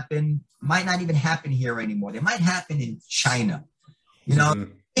to happen might not even happen here anymore. They might happen in China.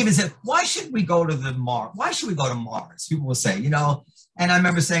 Even said, why should we go to Mars? Why should we go to Mars? People will say, and I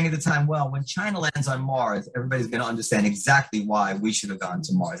remember saying at the time, well, when China lands on Mars, everybody's going to understand exactly why we should have gone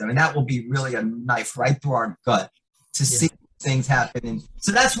to Mars. I mean, that will be really a knife right through our gut to see things happen. And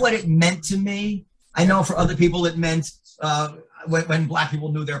so that's what it meant to me. I know for other people it meant when Black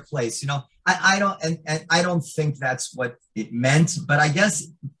people knew their place. I don't think that's what it meant, but I guess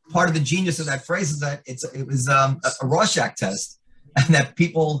part of the genius of that phrase is that it was a Rorschach test, and that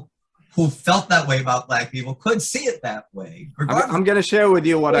people who felt that way about Black people could see it that way. I'm going to share with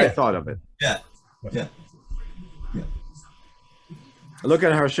you what I thought of it. Yeah. Look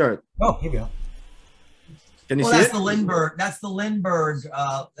at her shirt. Oh, here we go. Can you see that's it? the Lindbergh. That's the Lindbergh.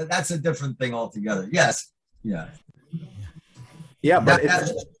 That's a different thing altogether. Yes. Yeah. Yeah,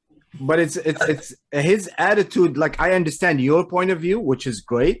 but it's his attitude. Like, I understand your point of view, which is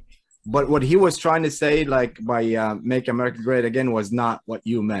great, but what he was trying to say, like by "Make America Great Again," was not what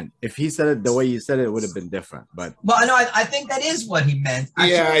you meant. If he said it the way you said it, it would have been different. But I think that is what he meant.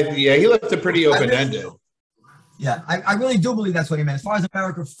 He left it pretty open-ended. I really do believe that's what he meant. As far as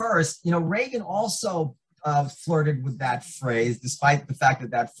America First, Reagan also flirted with that phrase, despite the fact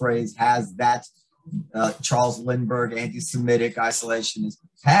that phrase has that Charles Lindbergh anti-Semitic isolationist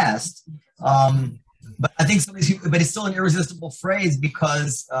past. But I think but it's still an irresistible phrase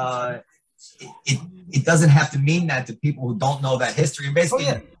because it doesn't have to mean that to people who don't know that history. And basically,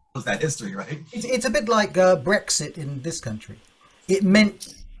 knows that history, right? It's a bit like Brexit in this country. It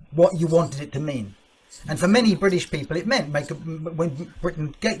meant what you wanted it to mean, and for many British people, it meant when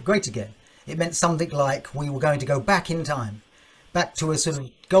Britain great again. It meant something like we were going to go back in time, back to a sort of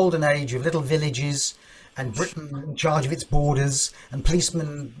golden age of little villages and Britain in charge of its borders and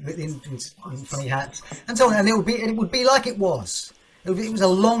policemen in funny hats and so on. And it would be like it was. It was a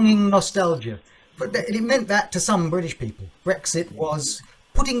longing nostalgia. But it meant that to some British people. Brexit was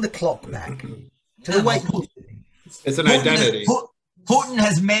putting the clock back to the way it used to be. It's an identity. Putin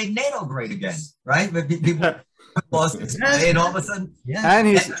has made NATO great again, right? But people lost it, and all of a sudden, and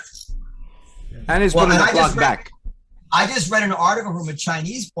he's putting the clock back. I just read an article from a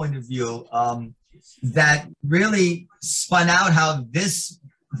Chinese point of view that really spun out how this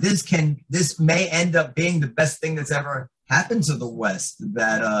may end up being the best thing that's ever happened to the West.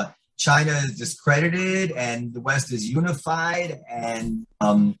 That China is discredited and the West is unified. And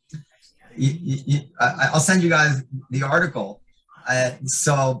I'll send you guys the article.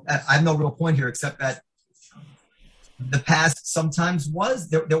 So I have no real point here except that the past sometimes was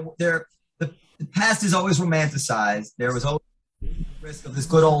the past is always romanticized. There was always risk of this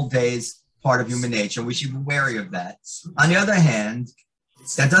good old days part of human nature. We should be wary of that. On the other hand,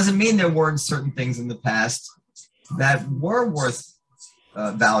 that doesn't mean there weren't certain things in the past that were worth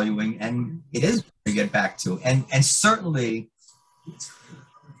valuing, and it is to get back to. And certainly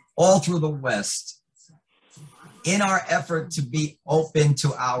all through the West, in our effort to be open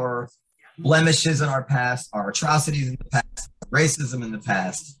to our blemishes in our past, our atrocities in the past, racism in the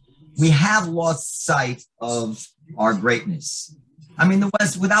past, we have lost sight of our greatness. I mean, the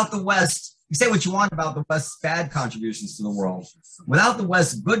West, without the West, you say what you want about the West's bad contributions to the world. Without the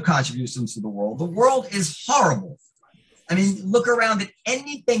West's good contributions to the world is horrible. I mean, look around at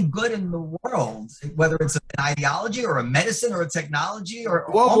anything good in the world, whether it's an ideology or a medicine or a technology or...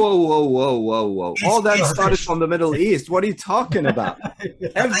 Whoa. All that started from the Middle East. What are you talking about?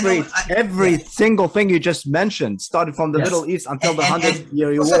 Every single thing you just mentioned started from the Middle East until the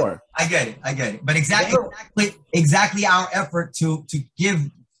 100-year war. I get it. But exactly our effort to give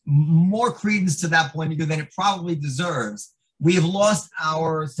more credence to that point of view than it probably deserves. We have lost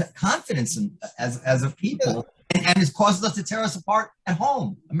our confidence as a people. And it's caused us to tear us apart at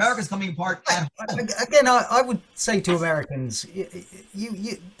home. America's coming apart at home. Again, I would say to Americans,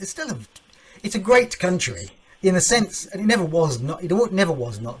 it's a great country in the sense, and it never was not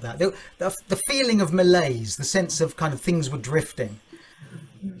that. The feeling of malaise, the sense of kind of things were drifting,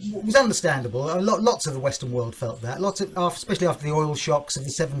 was understandable. Lots of the Western world felt that. Especially after the oil shocks of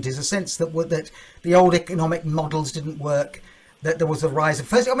the 70s, a sense that the old economic models didn't work, that there was a rise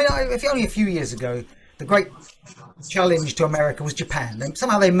of... if only a few years ago, the great challenge to America was Japan.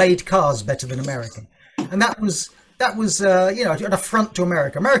 Somehow they made cars better than America, and that was an affront to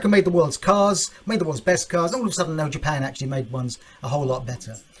America. America made the world's cars, made the world's best cars, and all of a sudden, no, Japan actually made ones a whole lot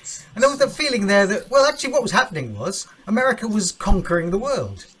better. And there was the feeling there that, well, actually, what was happening was America was conquering the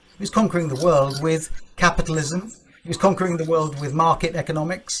world. It was conquering the world with capitalism. It was conquering the world with market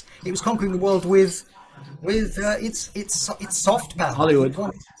economics. It was conquering the world with its soft power. Hollywood.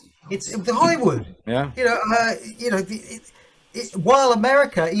 It's the Hollywood. Yeah. While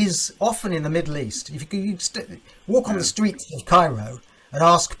America is often in the Middle East, if you walk on the streets of Cairo and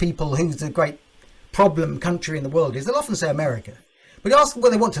ask people who the great problem country in the world is, they'll often say America. But you ask them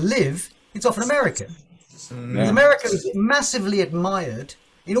where they want to live, it's often America. Yeah. America is massively admired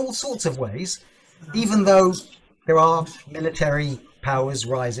in all sorts of ways, even though there are military powers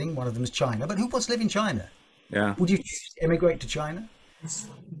rising. One of them is China. But who wants to live in China? Yeah. Would you immigrate to China?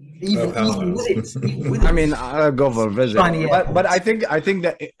 Even with it. I mean, I'll go for a visit, but I think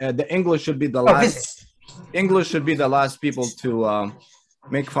that the English should be the last. English should be the last people to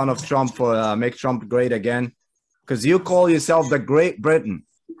make fun of Trump for make Trump great again, because you call yourself the Great Britain.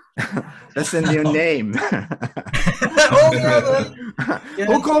 That's in your name.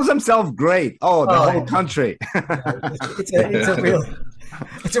 Who calls himself great? Oh, the whole country.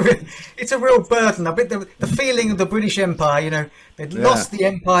 It's a real burden. I bet the feeling of the British Empire, they'd lost the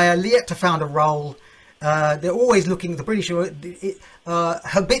empire, yet to found a role. They're always looking, the British are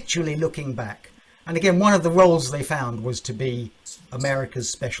habitually looking back. And again, one of the roles they found was to be America's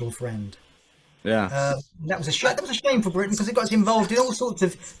special friend. Yeah. That was a shame for Britain, because it got us involved in all sorts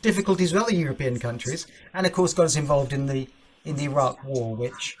of difficulties with other European countries, and of course got us involved in the Iraq War,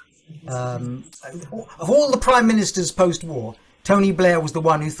 which of all the prime ministers post-war, Tony Blair was the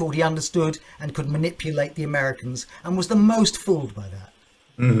one who thought he understood and could manipulate the Americans, and was the most fooled by that.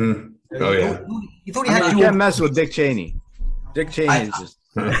 Mm-hmm. He thought he had. You can't mess with Dick Cheney. Dick Cheney is just.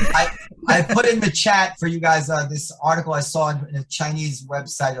 I put in the chat for you guys this article I saw in a Chinese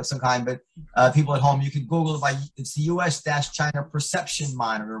website of some kind, but people at home, you can Google it. It's the U.S.-China Perception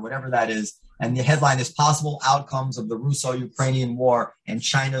Monitor, whatever that is, and the headline is "Possible Outcomes of the Russo-Ukrainian War and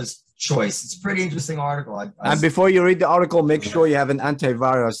China's choice. It's a pretty interesting article. And before you read the article, make sure you have an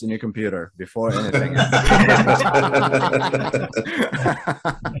antivirus in your computer before anything.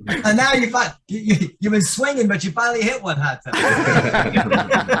 And now you've been swinging, but you finally hit one hot time.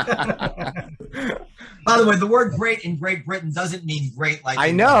 By the way, the word "great" in Great Britain doesn't mean great. Like I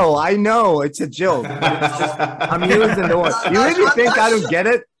know, it's a joke. I'm using the word. You really think I don't get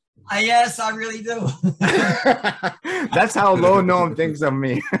it? Yes, I really do. That's how low known things of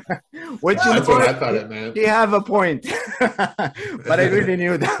me. Which That's what I thought it meant. You have a point, but I really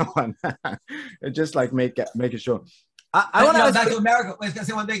knew that one. Just like make it sure. I want to back to America. I was gonna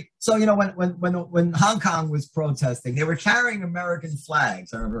say one thing. So when Hong Kong was protesting, they were carrying American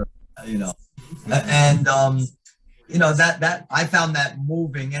flags. I remember, and that I found that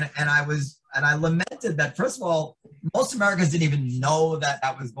moving, and I lamented that. First of all, most Americans didn't even know that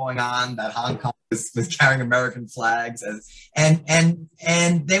was going on, that Hong Kong was carrying American flags, and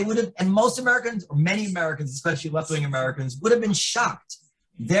they would have, and most Americans, or many Americans, especially left-wing Americans, would have been shocked.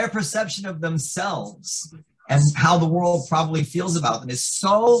 Their perception of themselves and how the world probably feels about them is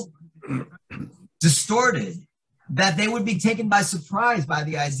so distorted that they would be taken by surprise by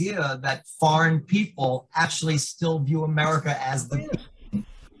the idea that foreign people actually still view America as the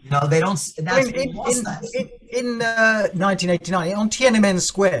they don't. That's in 1989, on Tiananmen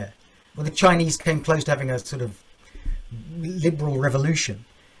Square, when the Chinese came close to having a sort of liberal revolution,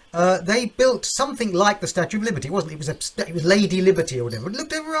 they built something like the Statue of Liberty. It wasn't. It was Lady Liberty or whatever. It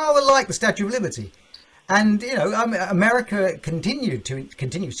looked rather like the Statue of Liberty. And America continues to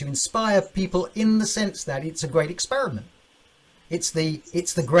inspire people in the sense that it's a great experiment. It's the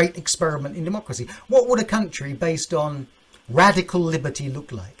great experiment in democracy. What would a country based on radical liberty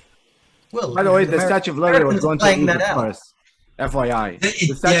look like? Well, by the way, the Statue of Liberty was going to Egypt first. FYI,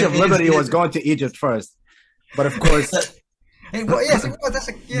 the Statue of Liberty was going to Egypt first, but of course,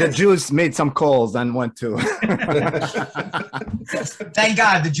 the Jews made some calls and went to. Thank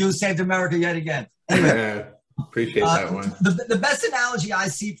God, the Jews saved America yet again. Anyway, yeah, appreciate that one. The best analogy I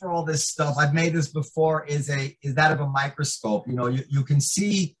see for all this stuff, I've made this before, is that of a microscope. You can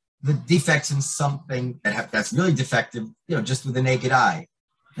see the defects in something that's really defective, just with the naked eye.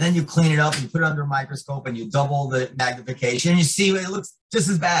 And then you clean it up, and you put it under a microscope, and you double the magnification, and you see it looks just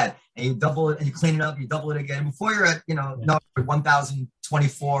as bad. And you double it, and you clean it up, and you double it again. And before you're at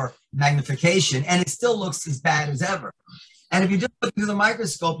 1024 magnification, and it still looks as bad as ever. And if you just look through the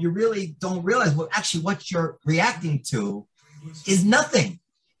microscope, you really don't realize what you're reacting to is nothing.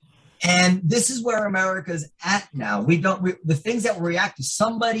 And this is where America's at now. The things that we react to,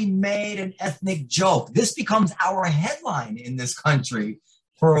 somebody made an ethnic joke. This becomes our headline in this country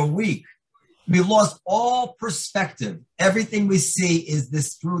for a week. We've lost all perspective. Everything we see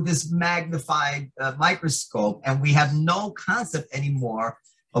is through this magnified microscope, and we have no concept anymore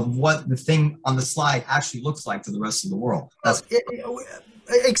of what the thing on the slide actually looks like to the rest of the world.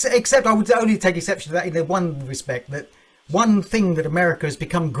 Except I would only take exception to that in the one respect, that one thing that America has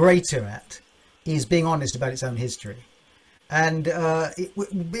become greater at is being honest about its own history. And in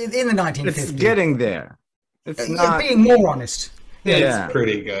the 1950s... It's getting there. It's not... being more honest. Yeah, it's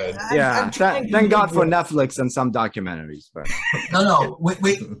pretty good. Thank God for Netflix and some documentaries. But. No,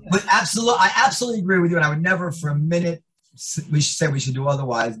 we absolutely, I absolutely agree with you, and I would never for a minute we should do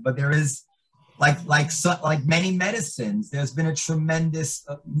otherwise. But there is, like many medicines, there's been a tremendous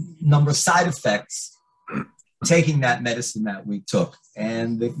number of side effects taking that medicine that we took,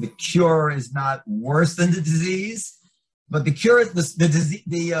 and the cure is not worse than the disease. But the cure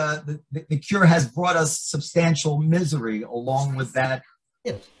has brought us substantial misery along with that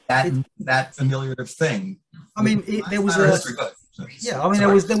ameliorative thing. I mean, there was a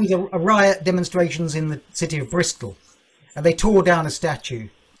riot demonstrations in the city of Bristol, and they tore down a statue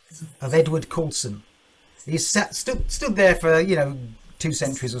of Edward Colson. He stood there for 2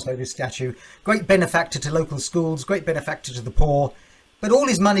 centuries or so. This statue, great benefactor to local schools, great benefactor to the poor, but all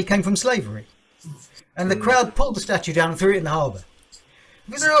his money came from slavery. And the crowd pulled the statue down and threw it in the harbour.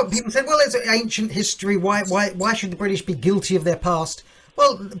 People said, well, it's ancient history. Why should the British be guilty of their past?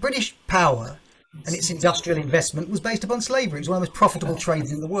 Well, the British power and its industrial investment was based upon slavery. It was one of the most profitable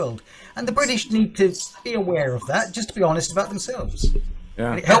trades in the world. And the British need to be aware of that, just to be honest about themselves. Yeah.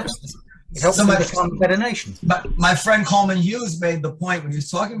 And it helps them become a better nation. But my friend Coleman Hughes made the point when he was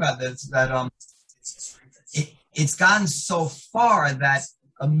talking about this, that it's gotten so far that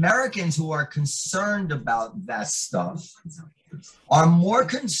Americans who are concerned about that stuff are more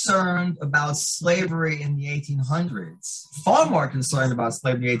concerned about slavery in the 1800s, far more concerned about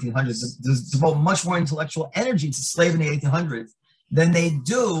slavery in the 1800s, devote much more intellectual energy to slavery in the 1800s than they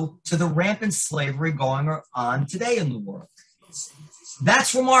do to the rampant slavery going on today in the world.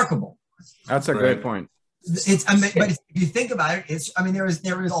 That's remarkable. That's a great point. But if you think about it, there is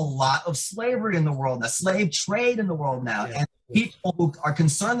a lot of slavery in the world, a slave trade in the world now, and people who are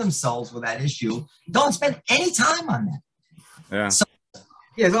concerned themselves with that issue don't spend any time on that. Yeah. So,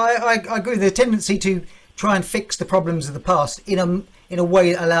 yes, I agree. The tendency to try and fix the problems of the past in a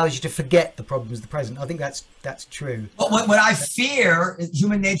way that allows you to forget the problems of the present. I think that's true. But what I fear,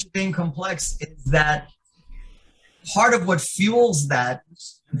 human nature being complex, is that part of what fuels that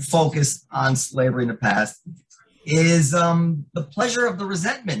focus on slavery in the past is the pleasure of the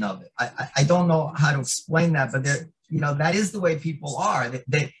resentment of it. I don't know how to explain that, but that is the way people are.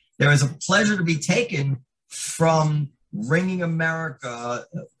 There is a pleasure to be taken from bringing America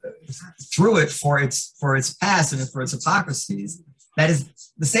through it for its past and for its hypocrisies. That is,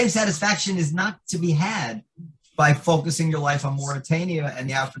 the same satisfaction is not to be had by focusing your life on Mauritania and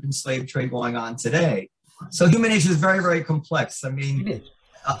the African slave trade going on today. So human nature is very, very complex. I mean,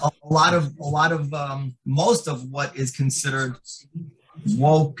 most of what is considered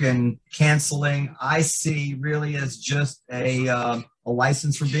woke and canceling, I see really as just a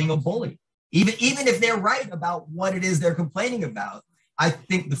license for being a bully. Even if they're right about what it is they're complaining about, I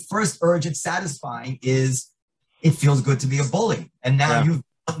think the first urge it's satisfying is it feels good to be a bully. And now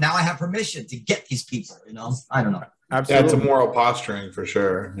now I have permission to get these people, I don't know. Absolutely. That's a moral posturing for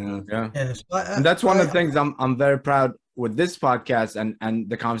sure. Yeah. Yes. And that's one of the things I'm very proud with this podcast and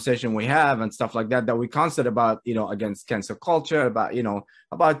the conversation we have and stuff like that we constant about, against cancel culture,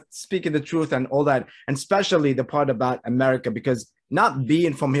 about speaking the truth and all that. And especially the part about America, because not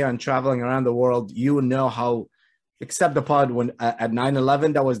being from here and traveling around the world, how, except the part when at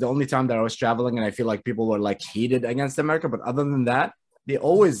 9/11, that was the only time that I was traveling. And I feel like people were like heated against America. But other than that, they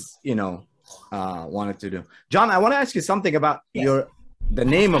always, wanted to do. John, I want to ask you something about the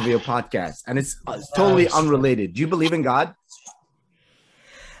name of your podcast, and it's totally unrelated. Do you believe in God?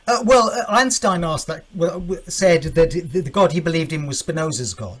 Einstein said that the God he believed in was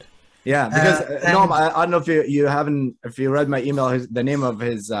Spinoza's God. Yeah, because I don't know if you read my email. The name of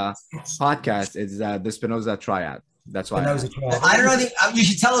his podcast is the Spinoza Triad. That's why. Spinoza Triad. I don't know. You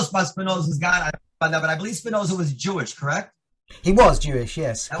should tell us about Spinoza's God. But I believe Spinoza was Jewish, correct? He was Jewish,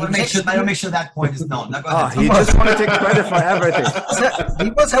 yes. I want to make sure that point is known. Now, go ahead. You just want to take credit for everything.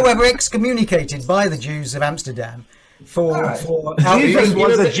 He was, however, excommunicated by the Jews of Amsterdam for Jesus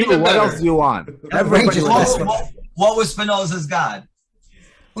was a Jew. What else do you want? Everybody what was Spinoza's God?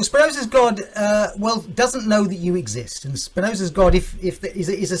 Well, Spinoza's God, doesn't know that you exist, and Spinoza's God, is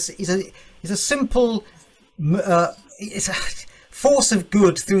a simple, it's a force of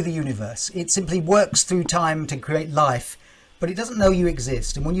good through the universe. It simply works through time to create life, but it doesn't know you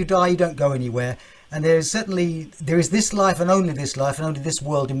exist. And when you die, you don't go anywhere. And there is this life and only this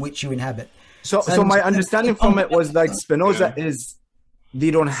world in which you inhabit. So my understanding from it was like Spinoza is. They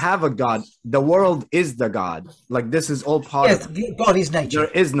don't have a God. The world is the God. Like this is all part of it. God is nature.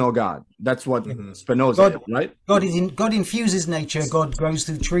 There is no God. That's what Spinoza is, right? God infuses nature. God grows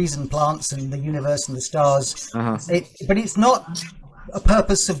through trees and plants and the universe and the stars. But it's not a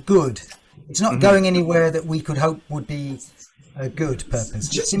purpose of good. It's not going anywhere that we could hope would be a good purpose.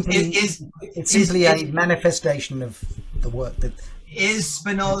 It's simply a manifestation of the work that. Is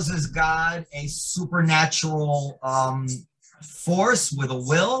Spinoza's God a supernatural force with a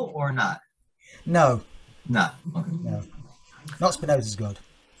will or not? No. No. Okay. No. Not Spinoza's God.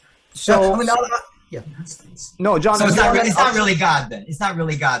 So no, John. So it's not really God then. It's not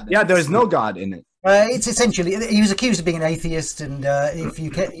really God then. Yeah, there's no God in it. It's essentially, he was accused of being an atheist, and if you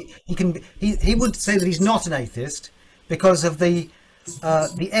can, he would say that he's not an atheist because of the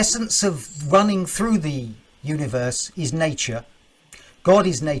essence of running through the universe is nature. God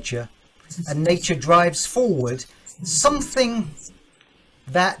is nature, and nature drives forward something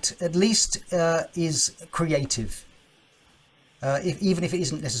that at least is creative, even if it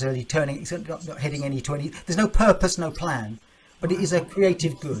isn't necessarily it's not heading to any. There's no purpose, no plan, but it is a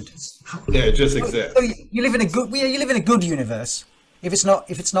creative good. Yeah, it just exists. So you live in a good universe. If it's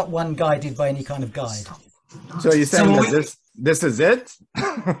not one guided by any kind of guide. So you're saying that this is it?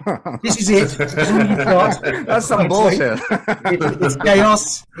 This is it. That's some bullshit. It's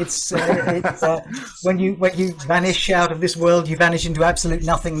chaos. It's when you vanish out of this world, you vanish into absolute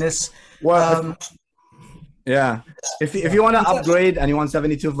nothingness. Well, yeah. If you want to upgrade and you want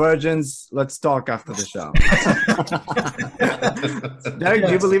 72 virgins, let's talk after the show. Derek,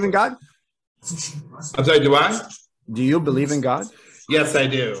 do you believe in God? I'm sorry, do I? Do you believe in God? Yes, I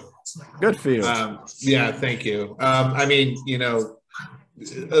do. Good for you. Yeah, thank you. I mean,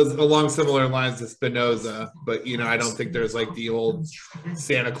 along similar lines to Spinoza, but I don't think there's like the old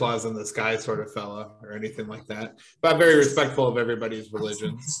Santa Claus in the sky sort of fella or anything like that. But I'm very respectful of everybody's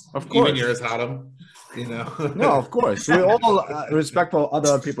religion, Of course. even yours, Adam. No, of course. We all respectful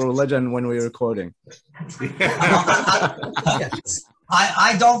other people's religion when we're recording.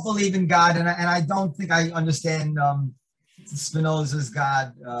 I don't believe in God, and I don't think I understand Spinoza's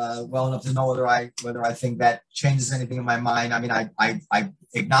God well enough to know whether I think that changes anything in my mind. I mean, I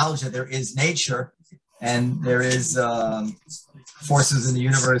acknowledge that there is nature, and there is forces in the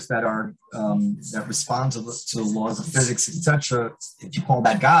universe that are that respond to the laws of physics, etc. If you call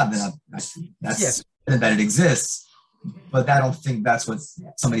that God, then that's that it exists. But I don't think that's what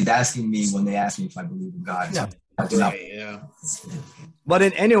somebody's asking me when they ask me if I believe in God. No. Right, yeah. But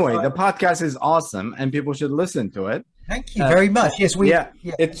anyway, the podcast is awesome, and people should listen to it. Thank you very much. Yes, we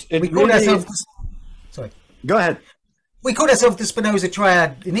called ourselves. Sorry. Go ahead. We called ourselves the Spinoza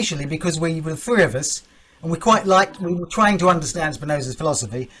Triad initially because we were the three of us, and we were trying to understand Spinoza's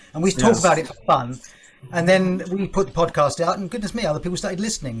philosophy, and we talked about it for fun. And then we put the podcast out, and goodness me, other people started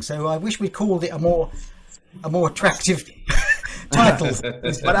listening. So I wish we called it a more attractive title.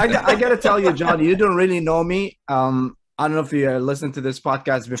 But I got to tell you, John, you don't really know me. I don't know if you listened to this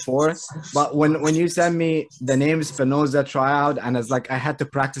podcast before, but when you sent me the name Spinoza Triad, and it's like I had to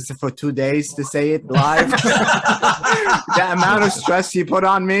practice it for 2 days to say it live. The amount of stress you put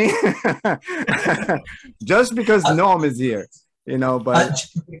on me, just because Noam is here, But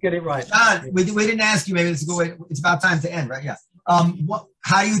you get it right. John, we didn't ask you. Maybe it's about time to end, right? Yeah.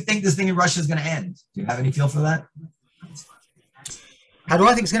 How do you think this thing in Russia is going to end? Do you have any feel for that? How do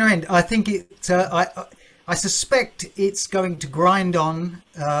I think it's going to end? I think I suspect it's going to grind on.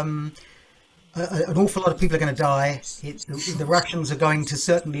 An awful lot of people are going to die. The Russians are going to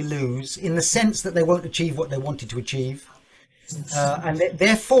certainly lose in the sense that they won't achieve what they wanted to achieve. And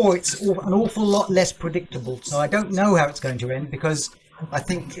therefore, it's an awful lot less predictable. So I don't know how it's going to end because I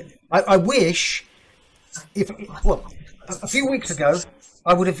think I wish a few weeks ago,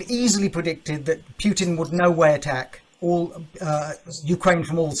 I would have easily predicted that Putin would no way attack Ukraine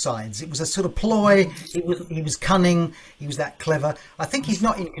from all sides. It was a sort of ploy. He was cunning. He was that clever. I think he's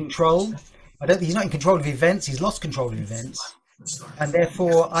not in control. He's not in control of events. He's lost control of events. And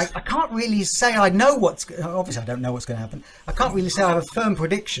therefore, I can't really say I know obviously I don't know what's going to happen. I can't really say I have a firm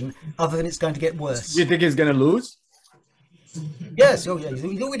prediction other than it's going to get worse. You think he's going to lose? Yes. Oh, yeah.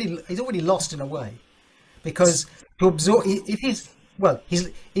 He's already lost in a way, because to absorb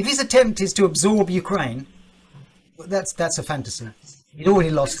if his attempt is to absorb Ukraine, that's a fantasy. He's already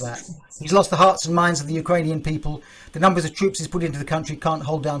lost that. He's lost the hearts and minds of the Ukrainian people. The numbers of troops he's put into the country can't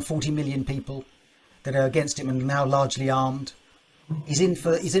hold down 40 million people that are against him and now largely armed. He's in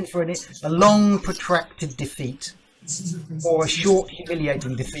for a long, protracted defeat, or a short,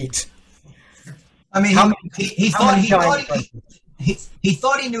 humiliating defeat. I mean, he thought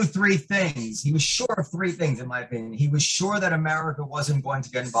he knew three things. He was sure of three things, in my opinion. He was sure that America wasn't going to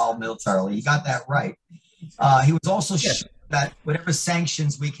get involved militarily. He got that right. He was also sure that whatever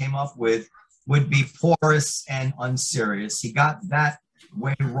sanctions we came up with would be porous and unserious. He got that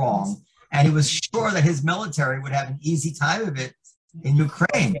way wrong. And he was sure that his military would have an easy time of it in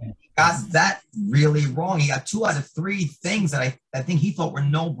Ukraine. He got that really wrong. He got 2 out of 3 things that I think he thought were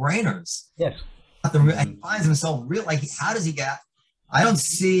no-brainers. Yes. And he finds himself how does he get? I don't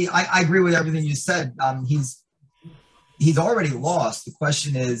see. I agree with everything you said. He's already lost. The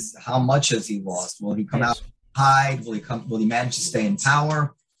question is, how much has he lost? Will he come out and hide? Will he manage to stay in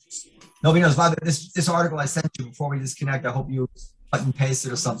power? Nobody knows. By the way, this article I sent you before we disconnect, I hope you cut and paste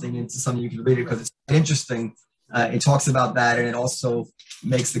it or something into something you can read it, because it's interesting. It talks about that, and it also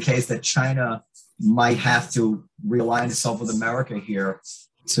makes the case that China might have to realign itself with America here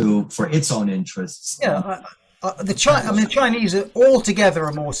for its own interests. Yeah, the Chinese are altogether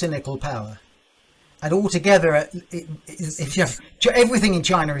a more cynical power, and altogether, everything in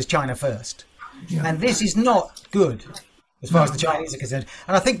China is China first, and this is not good as far as the Chinese are concerned.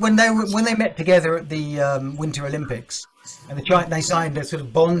 And I think when they met together at the Winter Olympics, and they signed a sort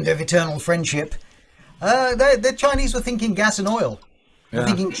of bond of eternal friendship, the Chinese were thinking gas and oil. They're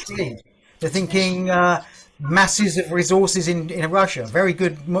thinking trade. They're thinking masses of resources in Russia. Very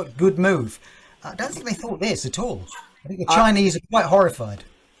good move. I don't think they thought this at all. I think the Chinese are quite horrified.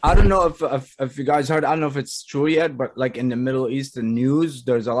 I don't know if you guys heard, I don't know if it's true yet, but like in the Middle Eastern news,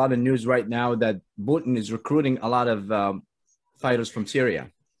 there's a lot of news right now that Putin is recruiting a lot of fighters from Syria.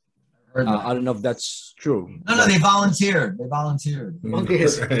 I don't know if that's true. No, they volunteered.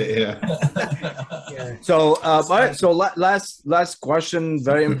 Yeah. So, all right. So last question,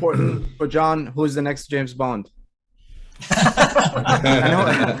 very important for John. Who's the next James Bond?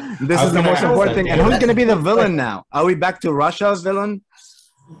 This is the most important thing. And who's going to be the villain now? Are we back to Russia villain?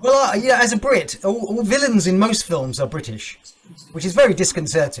 Well, yeah, as a Brit, all villains in most films are British, which is very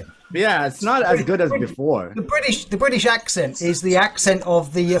disconcerting. Yeah, it's not as good as before. The British accent is the accent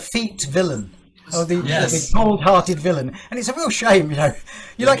of the effete villain, of the Yes. cold-hearted villain, and it's a real shame, you know.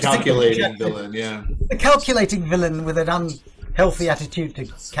 You like Calculating to think of villain, yeah. the calculating villain with an unhealthy attitude to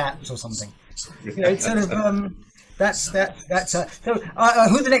cats or something. You know, it's sort of who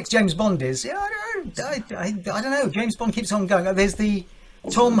the next James Bond is? Yeah, I don't know. James Bond keeps on going. There's the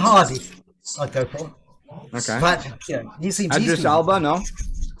Tom Hardy. I'd go for. Okay. But yeah, he seems. Idris Elba, no?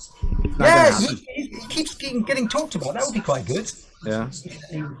 Yeah, he keeps getting talked about. That would be quite good. Yeah.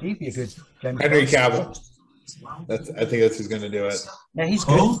 He'd be a good James Henry Bond. Cavill. I think that's who's going to do it. Yeah, he's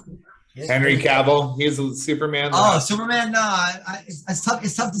good. Who? Yeah. Henry Cavill. He's Superman. Oh, Superman. No, it's tough.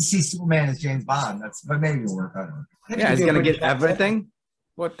 It's tough to see Superman as James Bond. But maybe it'll work. I don't know. Yeah, he's going to get everything?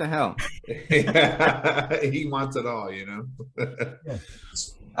 What the hell? He wants it all, you know.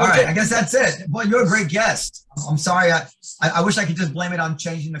 All right, I guess that's it. Well, you're a great guest. I'm sorry. I wish I could just blame it on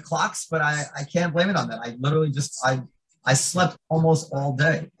changing the clocks, but I can't blame it on that. I literally just I slept almost all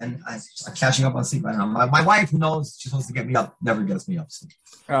day, and I'm catching up on sleep right now. My wife, who knows she's supposed to get me up, never gets me up. So.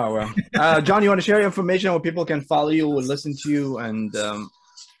 Oh, well. John, you want to share your information where people can follow you, listen to you, and...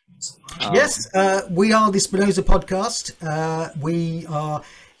 Yes, we are the Spinoza podcast. We are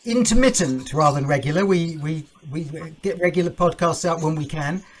intermittent rather than regular. We get regular podcasts out when we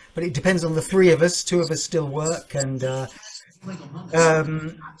can, but it depends on the three of us. Two of us still work, and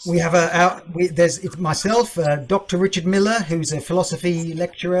we have it's myself, Dr. Richard Miller, who's a philosophy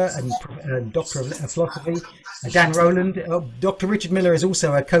lecturer and doctor of philosophy. Dan Rowland. Dr. Richard Miller is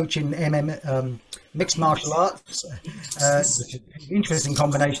also a coach in mixed martial arts, which is an interesting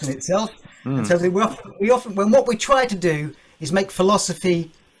combination in itself. And so we often, when what we try to do is make philosophy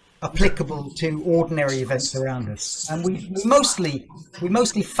applicable to ordinary events around us, and we mostly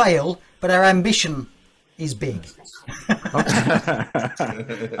fail, but our ambition is big.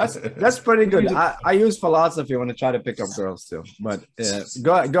 That's pretty good. I use philosophy when I try to pick up girls too. But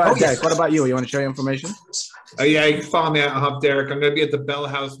go ahead, Derek. What about you? You want to share your information? Yeah, you can follow me at Hump Derek. I'm going to be at the Bell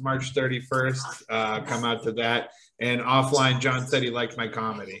House March 31st. Come out to that. And offline, John said he liked my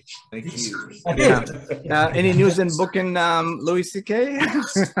comedy. Thank you. Yeah. Any news in booking Louis C.K.?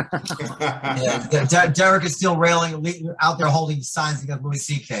 Derek is still railing out there holding signs against Louis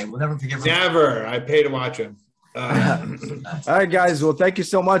C.K. We'll never forgive him. Never. I pay to watch him. All right, guys. Well, thank you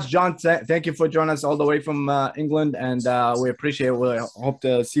so much, John. Thank you for joining us all the way from England, and we appreciate it. We hope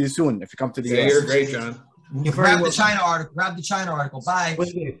to see you soon if you come to the Yeah, US. you're great, John. Grab the China article. Grab the China article. Bye.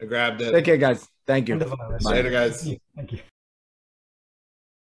 I grabbed it. Take care, guys. Thank you. Later, guys. Thank you.